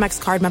 and Amex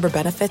card member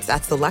benefits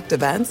at select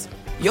events,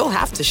 you'll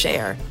have to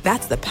share.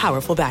 That's the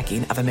powerful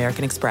backing of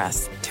American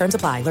Express. Terms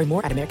apply. Learn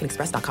more at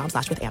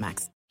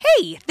americanexpress.com/withAmex.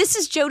 Hey, this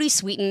is Jody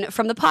Sweeten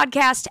from the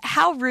podcast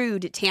How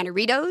Rude,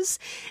 Tanneritos.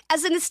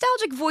 As a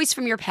nostalgic voice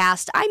from your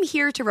past, I'm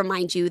here to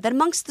remind you that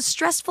amongst the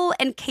stressful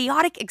and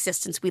chaotic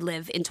existence we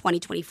live in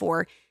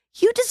 2024,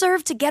 you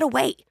deserve to get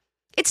away.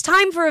 It's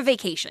time for a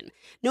vacation,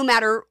 no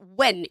matter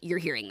when you're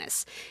hearing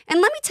this.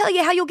 And let me tell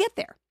you how you'll get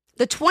there.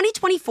 The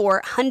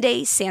 2024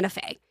 Hyundai Santa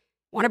Fe.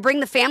 Want to bring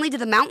the family to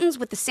the mountains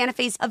with the Santa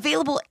Fe's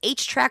available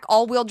H-Track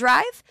all-wheel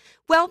drive?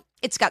 Well,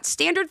 it's got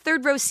standard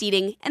third-row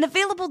seating and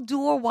available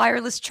dual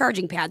wireless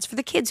charging pads for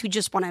the kids who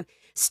just want to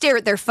stare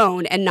at their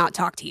phone and not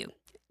talk to you.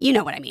 You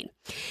know what I mean.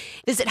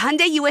 Visit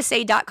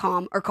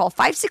HyundaiUSA.com or call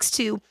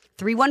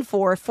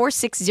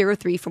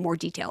 562-314-4603 for more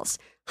details.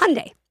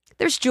 Hyundai.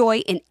 There's joy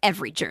in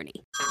every journey.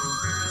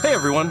 Hey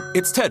everyone,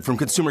 it's Ted from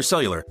Consumer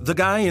Cellular, the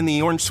guy in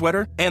the orange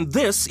sweater, and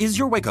this is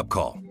your wake-up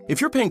call.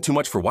 If you're paying too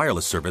much for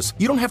wireless service,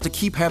 you don't have to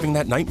keep having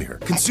that nightmare.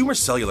 Consumer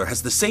Cellular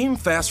has the same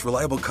fast,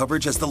 reliable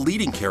coverage as the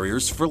leading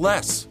carriers for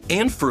less.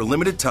 And for a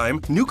limited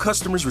time, new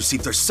customers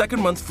receive their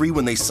second month free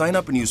when they sign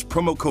up and use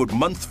promo code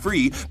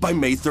MONTHFREE by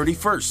May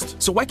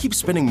 31st. So why keep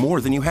spending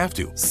more than you have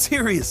to?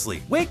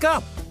 Seriously, wake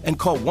up and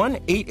call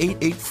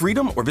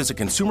 1-888-FREEDOM or visit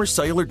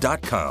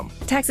consumercellular.com.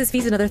 Taxes,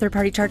 fees, and other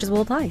third-party charges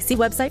will apply. See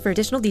website for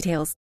additional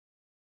details.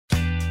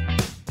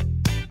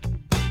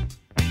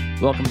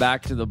 Welcome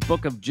back to the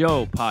Book of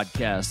Joe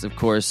podcast. Of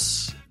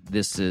course,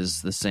 this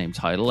is the same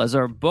title as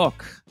our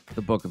book,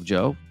 The Book of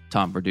Joe.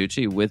 Tom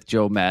Verducci with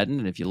Joe Madden.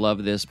 And if you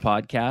love this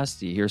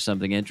podcast, you hear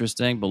something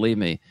interesting, believe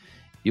me,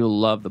 you'll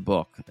love the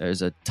book.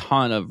 There's a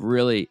ton of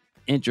really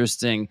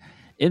interesting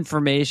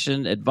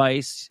information,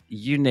 advice,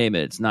 you name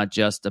it. It's not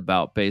just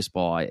about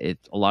baseball. A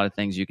lot of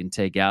things you can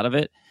take out of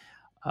it.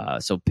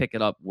 So pick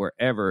it up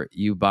wherever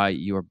you buy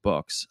your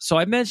books. So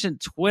I mentioned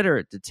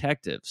Twitter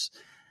detectives.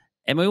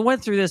 And we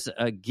went through this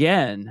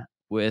again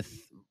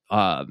with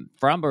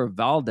Framber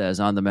Valdez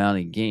on the mound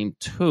in Game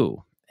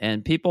 2.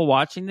 And people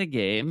watching the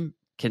game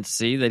can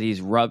see that he's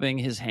rubbing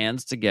his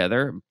hands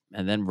together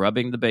and then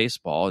rubbing the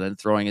baseball and then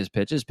throwing his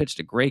pitches. Pitched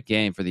a great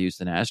game for the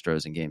Houston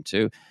Astros in Game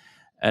 2.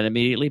 And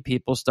immediately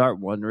people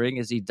start wondering,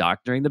 is he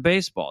doctoring the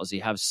baseball? Does he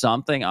have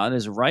something on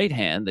his right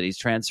hand that he's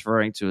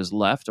transferring to his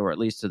left or at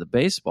least to the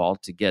baseball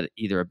to get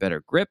either a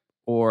better grip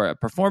or a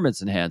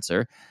performance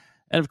enhancer?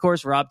 And, of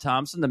course, Rob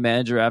Thompson, the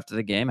manager after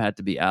the game, had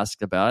to be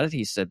asked about it.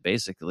 He said,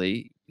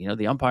 basically,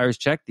 the umpires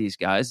check these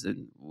guys,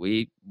 and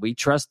we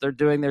trust they're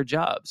doing their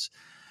jobs.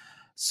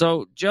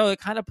 So, Joe, it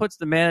kind of puts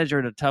the manager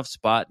in a tough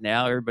spot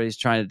now. Everybody's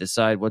trying to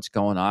decide what's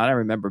going on. I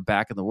remember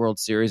back in the World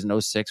Series in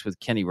 2006 with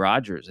Kenny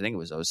Rogers. I think it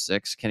was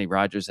 2006. Kenny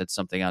Rogers had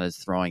something on his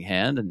throwing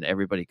hand, and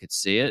everybody could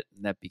see it.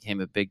 And that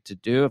became a big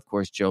to-do. Of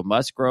course, Joe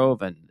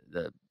Musgrove and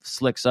the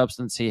slick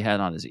substance he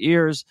had on his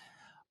ears.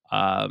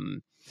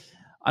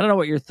 I don't know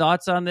what your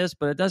thoughts on this,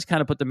 but it does kind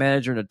of put the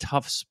manager in a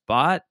tough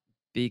spot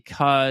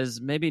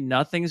because maybe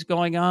nothing's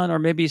going on or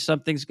maybe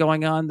something's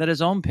going on that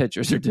his own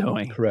pitchers are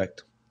doing.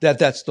 Correct.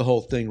 That's the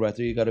whole thing right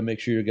there. You got to make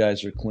sure your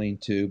guys are clean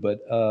too. But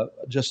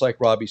just like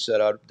Robbie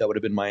said, that would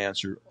have been my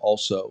answer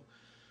also.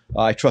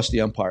 I trust the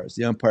umpires.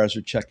 The umpires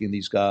are checking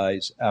these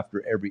guys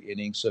after every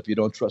inning. So if you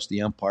don't trust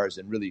the umpires,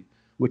 then really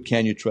what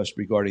can you trust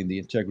regarding the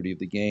integrity of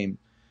the game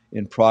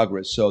in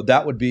progress? So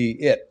that would be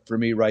it for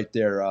me right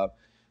there.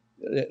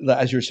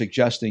 As you're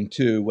suggesting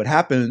too, what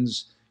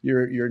happens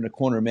you're in the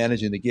corner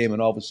managing the game,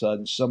 and all of a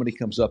sudden somebody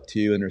comes up to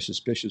you and they're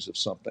suspicious of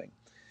something.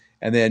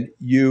 And then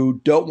you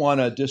don't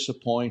want to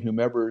disappoint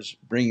whomever's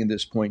bringing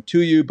this point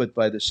to you, but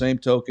by the same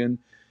token,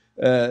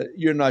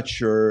 you're not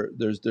sure.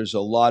 There's a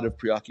lot of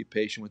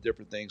preoccupation with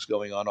different things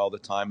going on all the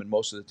time, and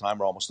most of the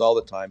time, or almost all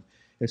the time,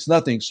 it's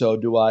nothing. So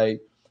do I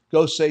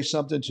go say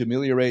something to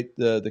ameliorate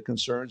the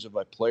concerns of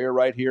my player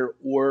right here,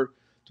 or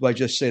do I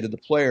just say to the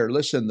player,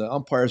 listen, the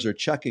umpires are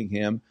checking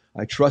him.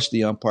 I trust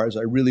the umpires.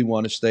 I really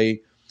want to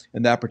stay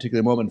in that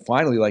particular moment. And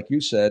finally, like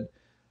you said,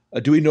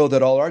 do we know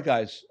that all our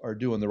guys are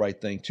doing the right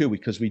thing too?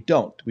 Because we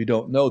don't. We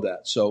don't know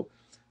that. So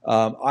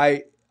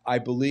I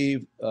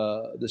believe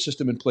the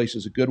system in place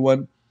is a good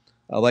one.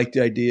 I like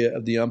the idea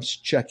of the umps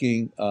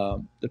checking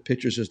the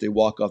pitchers as they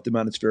walk off the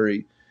mound. It's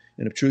very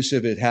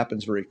inobtrusive. It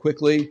happens very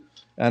quickly,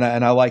 and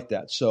I like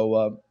that.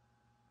 So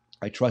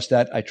I trust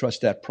that. I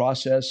trust that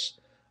process.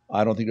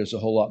 I don't think there's a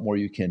whole lot more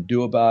you can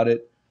do about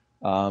it.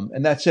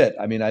 And that's it.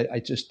 I mean,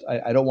 I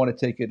don't want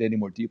to take it any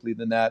more deeply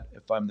than that.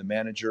 If I'm the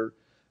manager,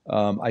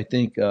 I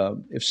think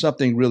if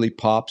something really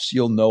pops,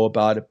 you'll know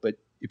about it. But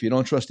if you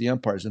don't trust the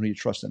umpires, then who are you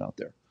trusting out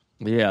there?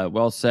 Yeah,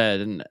 well said.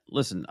 And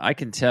listen, I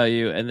can tell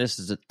you, and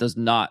does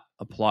not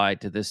apply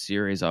to this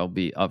series. I'll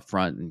be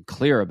upfront and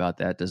clear about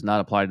that. Does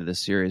not apply to this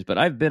series. But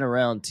I've been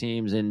around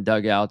teams in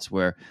dugouts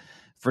where,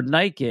 for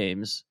night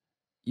games,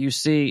 you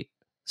see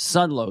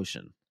sun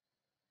lotion.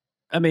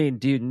 I mean,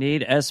 do you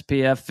need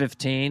SPF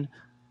 15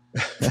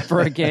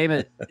 for a game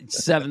at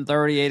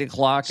 7:30, 8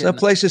 o'clock? Some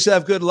places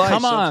have good lights.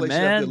 Come on, Some places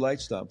man. have good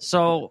light stuff.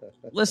 So,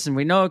 listen,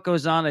 we know it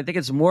goes on. I think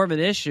it's more of an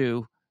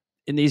issue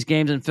in these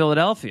games in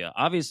Philadelphia.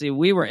 Obviously,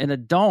 we were in a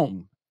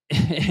dome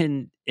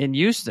in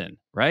Houston,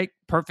 right?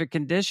 Perfect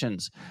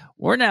conditions.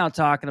 We're now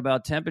talking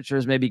about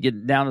temperatures maybe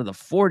getting down to the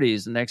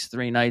 40s the next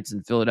 3 nights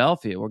in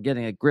Philadelphia. We're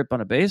getting a grip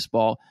on a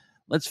baseball.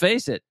 Let's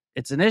face it,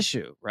 it's an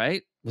issue,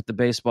 right, with the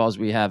baseballs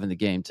we have in the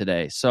game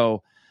today.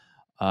 So,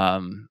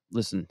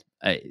 listen,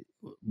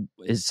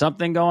 is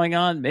something going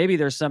on? Maybe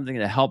there's something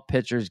to help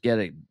pitchers get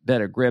a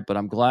better grip, but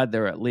I'm glad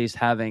they're at least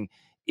having,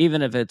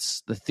 even if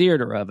it's the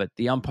theater of it,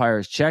 the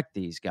umpires check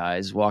these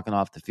guys walking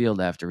off the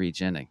field after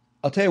each inning.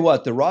 I'll tell you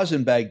what, the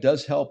rosin bag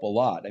does help a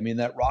lot. I mean,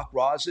 that rock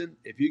rosin,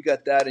 if you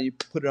got that and you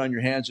put it on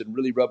your hands and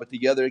really rub it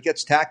together, it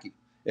gets tacky.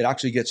 It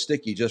actually gets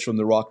sticky just from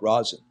the rock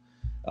rosin.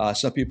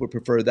 Some people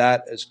prefer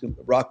that as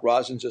rock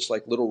rosin, just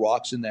like little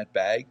rocks in that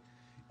bag.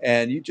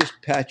 And you just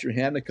pat your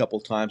hand a couple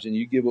times and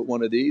you give it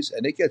one of these,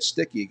 and it gets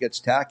sticky, it gets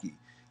tacky.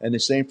 And the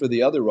same for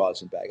the other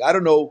rosin bag. I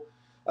don't know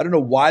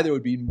why there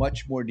would be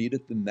much more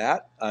needed than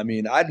that. I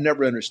mean, I'd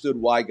never understood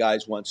why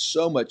guys want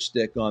so much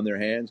stick on their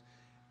hands,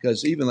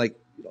 because even like,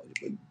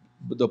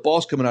 the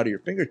ball's coming out of your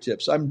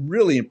fingertips. I'm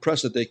really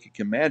impressed that they could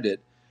command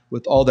it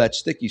with all that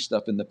sticky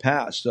stuff in the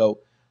past. So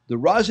the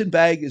rosin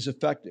bag is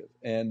effective,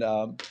 and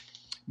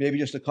maybe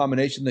just a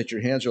combination that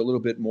your hands are a little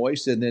bit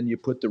moist, and then you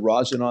put the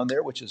rosin on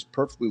there, which is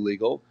perfectly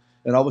legal,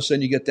 and all of a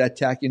sudden you get that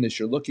tackiness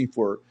you're looking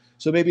for.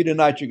 So maybe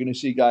tonight you're going to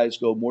see guys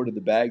go more to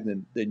the bag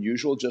than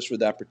usual, just for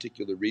that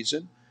particular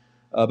reason.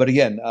 But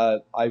again,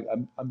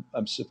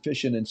 I'm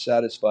sufficient and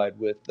satisfied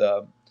with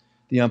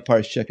the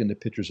umpires checking the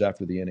pitchers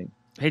after the inning.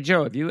 Hey,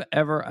 Joe, have you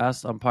ever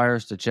asked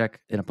umpires to check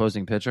an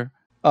opposing pitcher?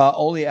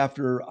 Only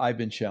after I've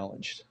been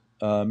challenged.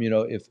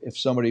 If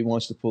somebody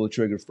wants to pull the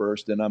trigger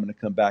first, then I'm going to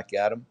come back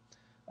at them.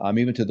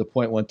 Even to the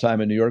point one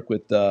time in New York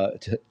with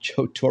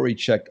Joe Torre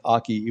checked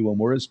Aki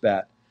Iwamura's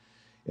bat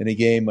in a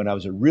game when I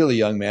was a really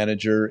young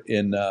manager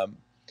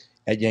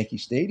at Yankee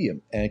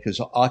Stadium. And because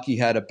Aki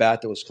had a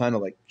bat that was kind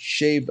of like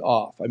shaved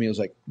off. I mean, it was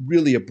like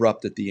really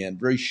abrupt at the end,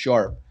 very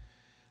sharp.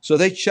 So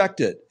they checked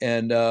it,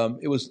 and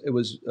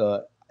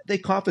they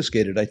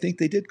confiscated. I think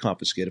they did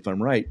confiscate, if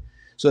I'm right.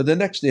 So the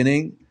next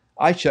inning,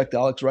 I checked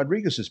Alex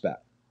Rodriguez's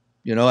bat,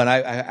 and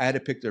I had to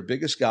pick their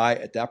biggest guy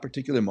at that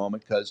particular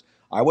moment because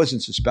I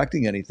wasn't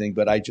suspecting anything,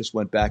 but I just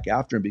went back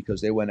after him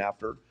because they went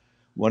after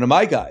one of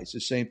my guys. The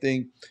same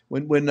thing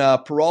when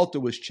Peralta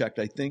was checked,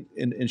 I think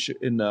in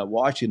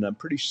Washington. I'm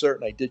pretty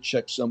certain I did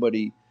check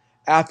somebody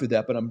after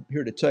that, but I'm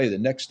here to tell you the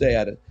next day I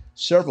had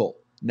several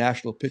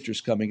national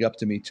pitchers coming up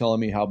to me telling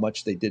me how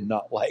much they did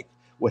not like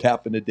what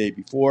happened the day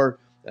before.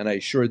 And I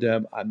assured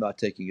them I'm not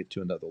taking it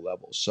to another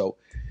level. So,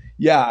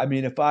 yeah, I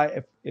mean,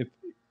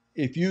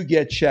 if you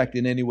get checked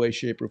in any way,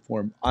 shape, or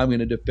form, I'm going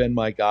to defend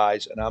my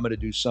guys and I'm going to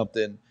do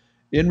something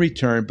in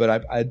return.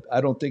 But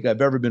I don't think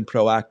I've ever been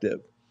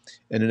proactive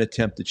in an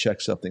attempt to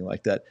check something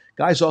like that.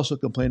 Guys also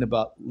complain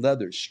about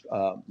leathers,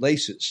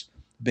 laces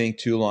being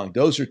too long.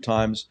 Those are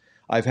times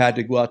I've had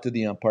to go out to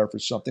the umpire for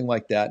something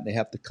like that, and they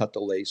have to cut the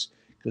lace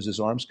because his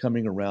arm's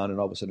coming around and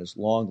all of a sudden his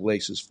long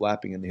laces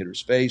flapping in the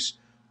hitter's face,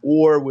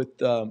 or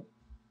with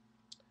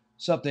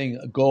something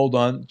gold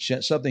on,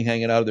 something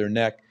hanging out of their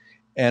neck.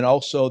 And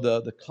also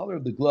the color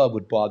of the glove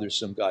would bother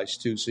some guys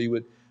too. So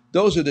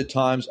those are the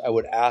times I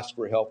would ask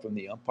for help from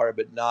the umpire,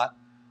 but not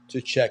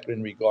to check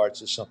in regards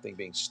to something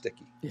being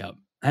sticky. Yeah.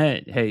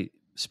 Hey,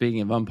 speaking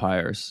of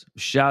umpires,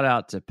 shout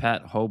out to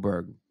Pat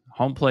Hoiberg,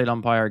 home plate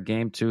umpire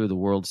Game 2 of the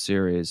World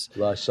Series.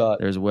 Well, I saw it.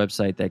 There's a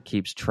website that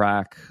keeps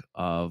track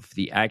of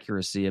the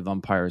accuracy of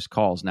umpires'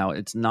 calls. Now,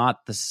 it's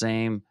not the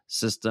same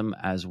system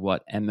as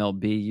what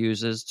MLB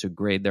uses to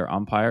grade their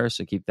umpires,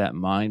 so keep that in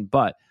mind.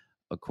 But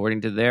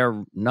according to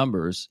their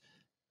numbers,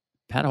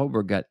 Pat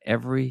Hoberg got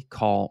every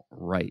call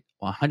right,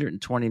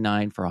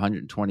 129 for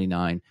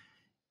 129.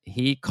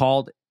 He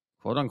called,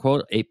 quote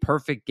unquote, a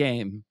perfect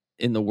game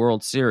in the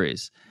World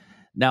Series.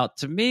 Now,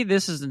 to me,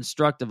 this is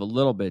instructive a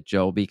little bit,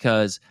 Joe,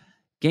 because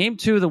Game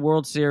 2 of the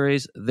World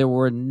Series, there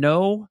were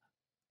no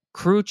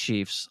crew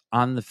chiefs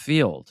on the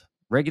field,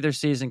 regular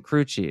season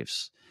crew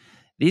chiefs.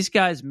 These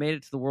guys made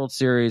it to the World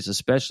Series,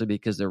 especially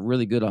because they're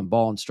really good on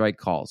ball and strike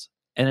calls.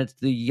 And it's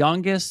the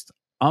youngest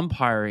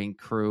umpiring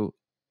crew,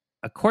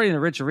 according to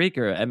Rich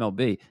Arica at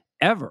MLB,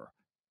 ever.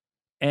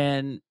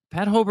 And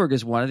Pat Hoberg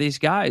is one of these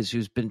guys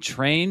who's been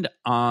trained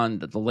on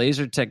the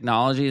laser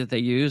technology that they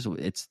use.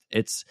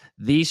 It's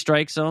the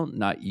strike zone,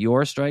 not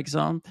your strike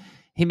zone.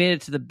 He made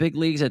it to the big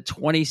leagues at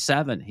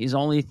 27. He's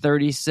only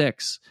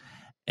 36.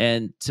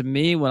 And to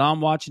me, when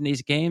I'm watching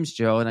these games,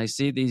 Joe, and I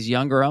see these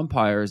younger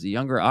umpires, the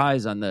younger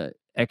eyes on the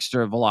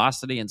extra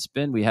velocity and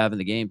spin we have in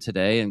the game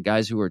today, and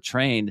guys who are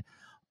trained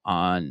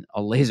on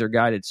a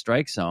laser-guided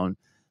strike zone,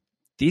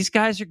 these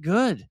guys are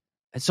good.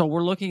 And so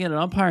we're looking at an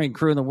umpiring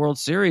crew in the World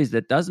Series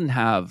that doesn't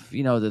have,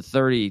 the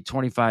 30,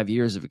 25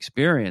 years of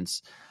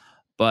experience.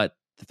 But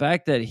the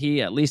fact that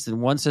he, at least in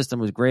one system,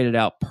 was graded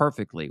out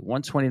perfectly,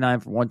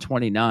 129 for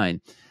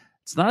 129,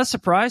 it's not a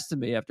surprise to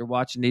me after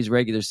watching these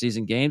regular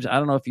season games. I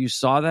don't know if you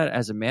saw that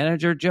as a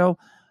manager, Joe,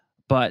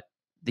 but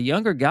the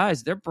younger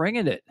guys, they're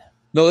bringing it.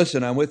 No,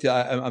 listen, I'm with you.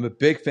 I'm a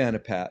big fan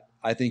of Pat.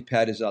 I think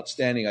Pat is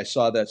outstanding. I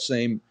saw that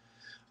same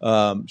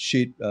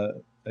sheet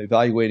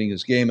evaluating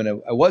his game,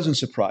 and I wasn't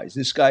surprised.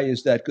 This guy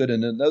is that good.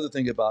 And another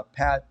thing about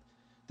Pat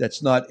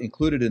that's not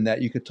included in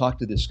that, you could talk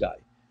to this guy.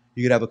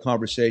 You could have a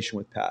conversation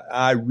with Pat.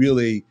 I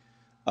really,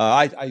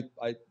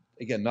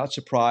 again, not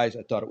surprised.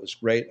 I thought it was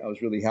great. I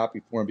was really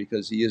happy for him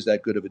because he is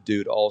that good of a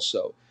dude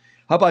also.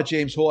 How about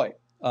James Hoy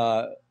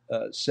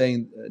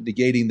negating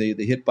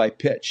the hit by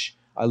pitch?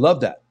 I love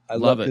that. I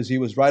love it because he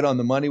was right on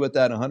the money with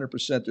that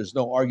 100%. There's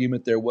no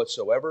argument there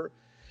whatsoever.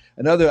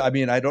 I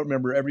don't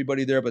remember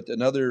everybody there, but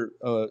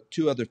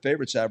two other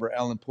favorites I have are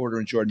Alan Porter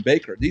and Jordan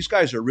Baker. These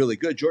guys are really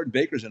good. Jordan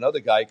Baker's another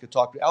guy you could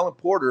talk to. Alan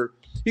Porter,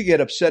 he can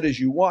get upset as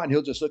you want.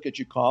 He'll just look at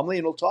you calmly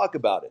and he'll talk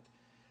about it.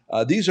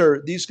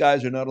 These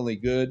guys are not only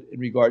good in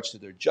regards to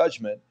their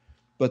judgment,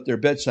 but their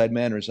bedside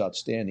manner is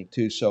outstanding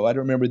too. So I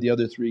don't remember the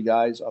other three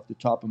guys off the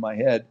top of my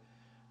head,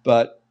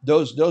 but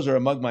those are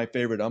among my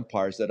favorite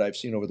umpires that I've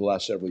seen over the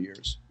last several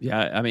years. Yeah,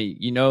 I mean,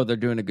 they're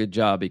doing a good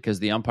job because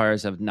the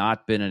umpires have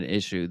not been an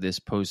issue this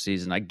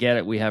postseason. I get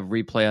it. We have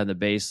replay on the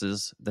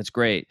bases. That's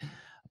great.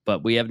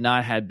 But we have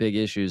not had big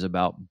issues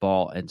about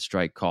ball and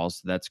strike calls.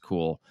 So that's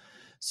cool.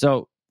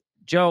 So,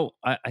 Joe,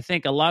 I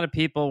think a lot of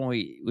people,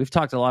 when we've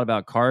talked a lot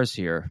about cars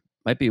here,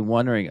 might be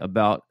wondering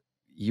about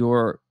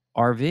your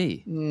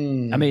RV.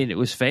 I mean, it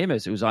was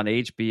famous. It was on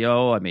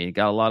HBO. I mean, it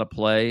got a lot of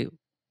play.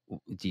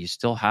 Do you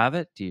still have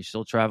it? Do you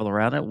still travel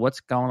around it?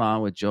 What's going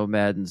on with Joe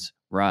Maddon's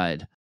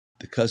ride?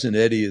 The Cousin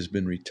Eddie has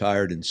been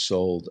retired and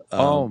sold.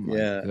 Oh, my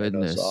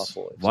goodness. It's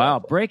awful. It's wow,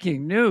 awful.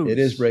 Breaking news. It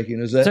is breaking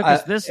news. It took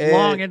us this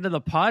long into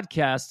the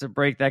podcast to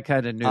break that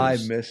kind of news. I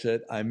miss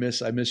it. I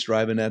miss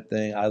driving that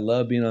thing. I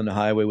love being on the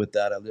highway with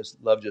that. I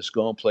love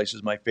going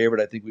places. My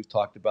favorite, I think we've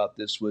talked about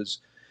this, was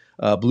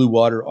Blue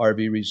Water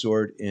RV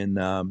Resort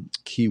in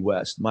Key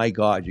West. My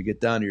God, you get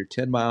down to your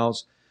 10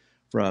 miles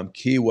from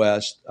Key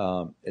West.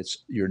 It's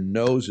your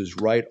nose is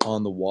right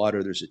on the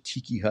water. There's a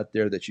tiki hut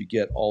there that you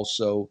get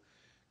also.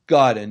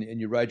 God, and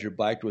you ride your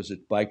bike. There was a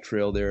bike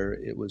trail there.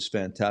 It was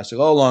fantastic.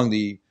 All along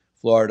the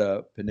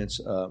Florida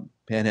Peninsula,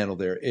 Panhandle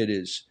there. It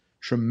is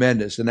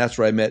tremendous. And that's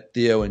where I met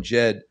Theo and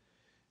Jed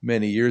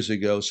many years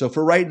ago. So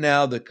for right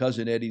now, the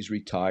Cousin Eddie's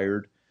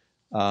retired.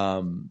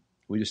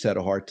 We just had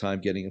a hard time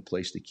getting a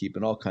place to keep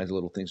and all kinds of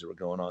little things that were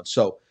going on.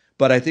 So,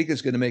 but I think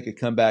it's going to make a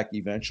comeback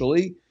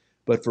eventually.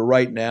 But for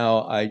right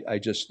now, I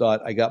just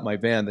thought I got my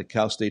van. The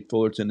Cal State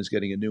Fullerton is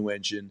getting a new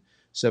engine,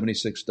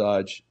 76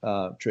 Dodge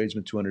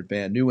Tradesman 200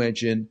 van, new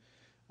engine,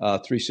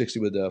 360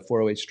 with a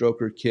 408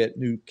 stroker kit,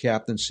 new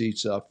captain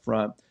seats up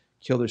front,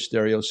 killer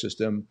stereo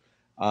system.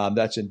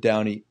 That's in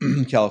Downey,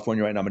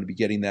 California right now. I'm going to be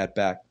getting that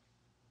back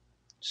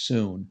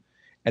soon.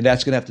 And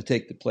that's going to have to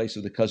take the place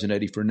of the Cousin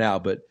Eddie for now.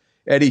 But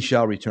Eddie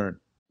shall return.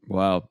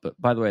 Wow. But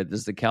by the way,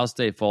 does the Cal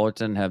State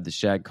Fullerton have the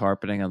shag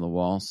carpeting on the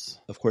walls?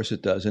 Of course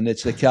it does. And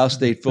it's the Cal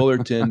State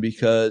Fullerton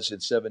because in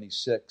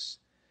 76,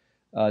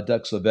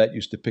 Doug Slavette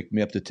used to pick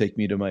me up to take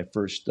me to my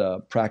first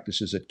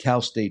practices at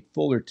Cal State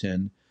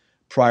Fullerton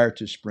prior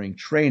to spring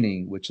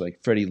training, which like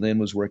Freddie Lynn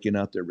was working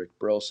out there, Rick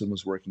Burleson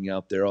was working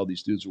out there, all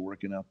these dudes were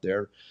working out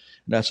there.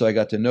 And that's how I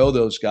got to know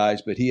those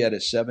guys. But he had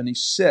a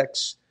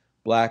 76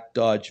 black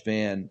Dodge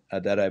van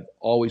that I've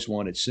always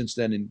wanted since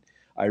then. And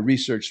I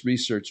researched.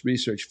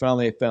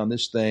 Finally, I found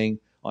this thing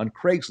on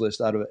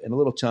Craigslist in a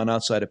little town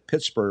outside of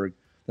Pittsburgh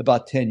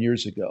about 10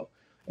 years ago.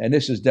 And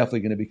this is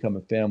definitely going to become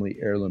a family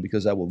heirloom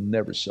because I will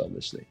never sell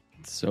this thing.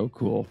 So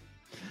cool.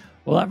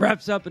 Well, that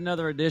wraps up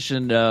another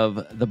edition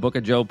of the Book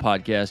of Joe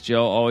podcast.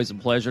 Joe, always a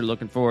pleasure.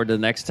 Looking forward to the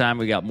next time.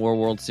 We got more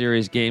World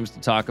Series games to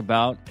talk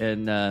about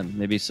and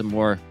maybe some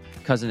more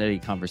Cousin Eddie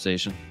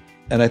conversation.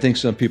 And I think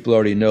some people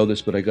already know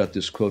this, but I got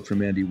this quote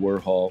from Andy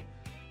Warhol.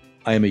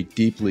 I am a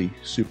deeply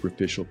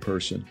superficial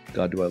person.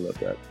 God, do I love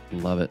that.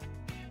 Love it.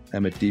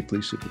 I'm a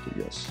deeply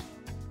superficial, yes.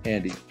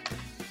 Andy.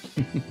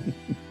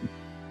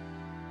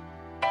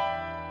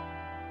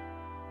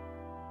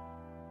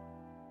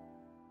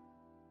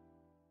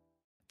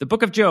 The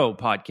Book of Joe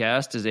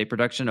podcast is a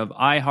production of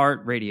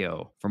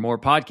iHeartRadio. For more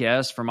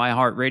podcasts from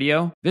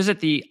iHeartRadio, visit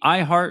the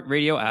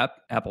iHeartRadio app,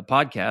 Apple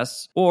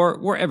Podcasts, or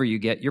wherever you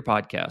get your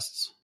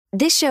podcasts.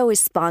 This show is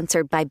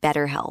sponsored by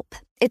BetterHelp.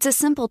 It's a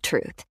simple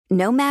truth.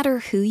 No matter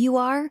who you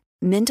are,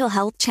 mental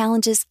health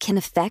challenges can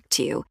affect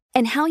you,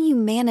 and how you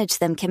manage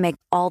them can make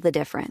all the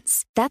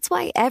difference. That's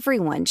why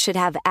everyone should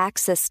have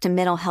access to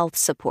mental health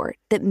support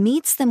that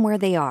meets them where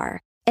they are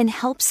and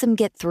helps them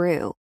get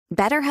through.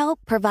 BetterHelp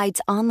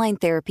provides online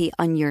therapy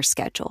on your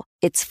schedule.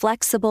 It's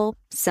flexible,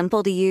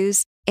 simple to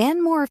use,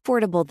 and more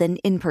affordable than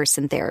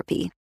in-person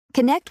therapy.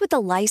 Connect with a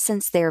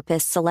licensed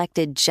therapist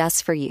selected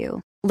just for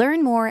you.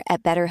 Learn more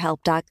at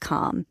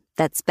BetterHelp.com.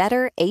 That's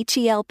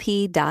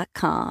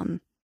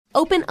BetterHelp.com.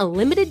 Open a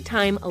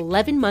limited-time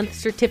 11-month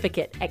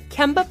certificate at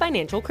Kemba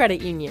Financial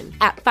Credit Union.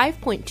 At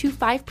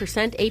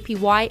 5.25%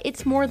 APY,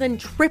 it's more than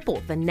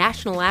triple the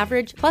national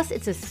average, plus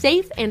it's a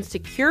safe and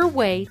secure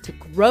way to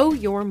grow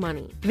your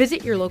money.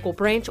 Visit your local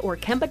branch or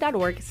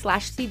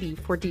kemba.org/cd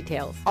for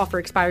details. Offer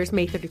expires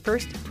May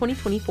 31st,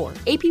 2024.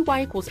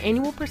 APY equals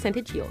annual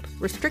percentage yield.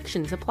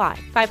 Restrictions apply.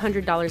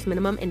 $500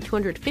 minimum and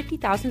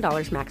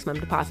 $250,000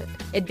 maximum deposit.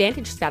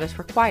 Advantage status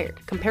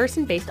required.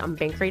 Comparison based on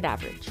bank rate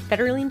average.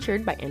 Federally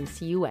insured by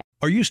NCUA.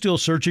 Are you still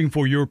searching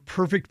for your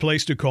perfect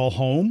place to call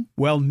home?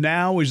 Well,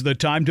 now is the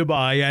time to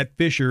buy at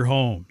Fisher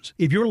Homes.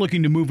 If you're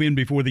looking to move in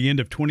before the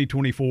end of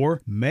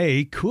 2024,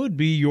 May could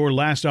be your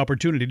last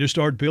opportunity to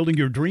start building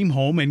your dream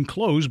home and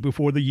close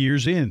before the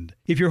year's end.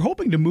 If you're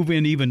hoping to move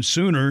in even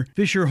sooner,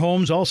 Fisher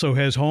Homes also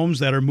has homes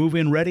that are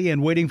move-in ready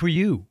and waiting for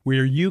you,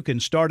 where you can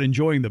start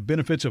enjoying the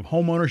benefits of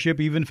homeownership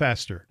even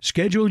faster.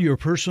 Schedule your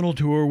personal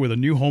tour with a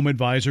new home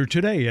advisor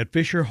today at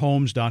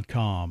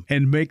FisherHomes.com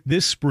and make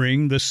this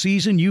spring the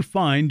season you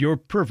find your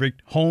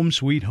perfect home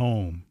sweet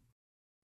home.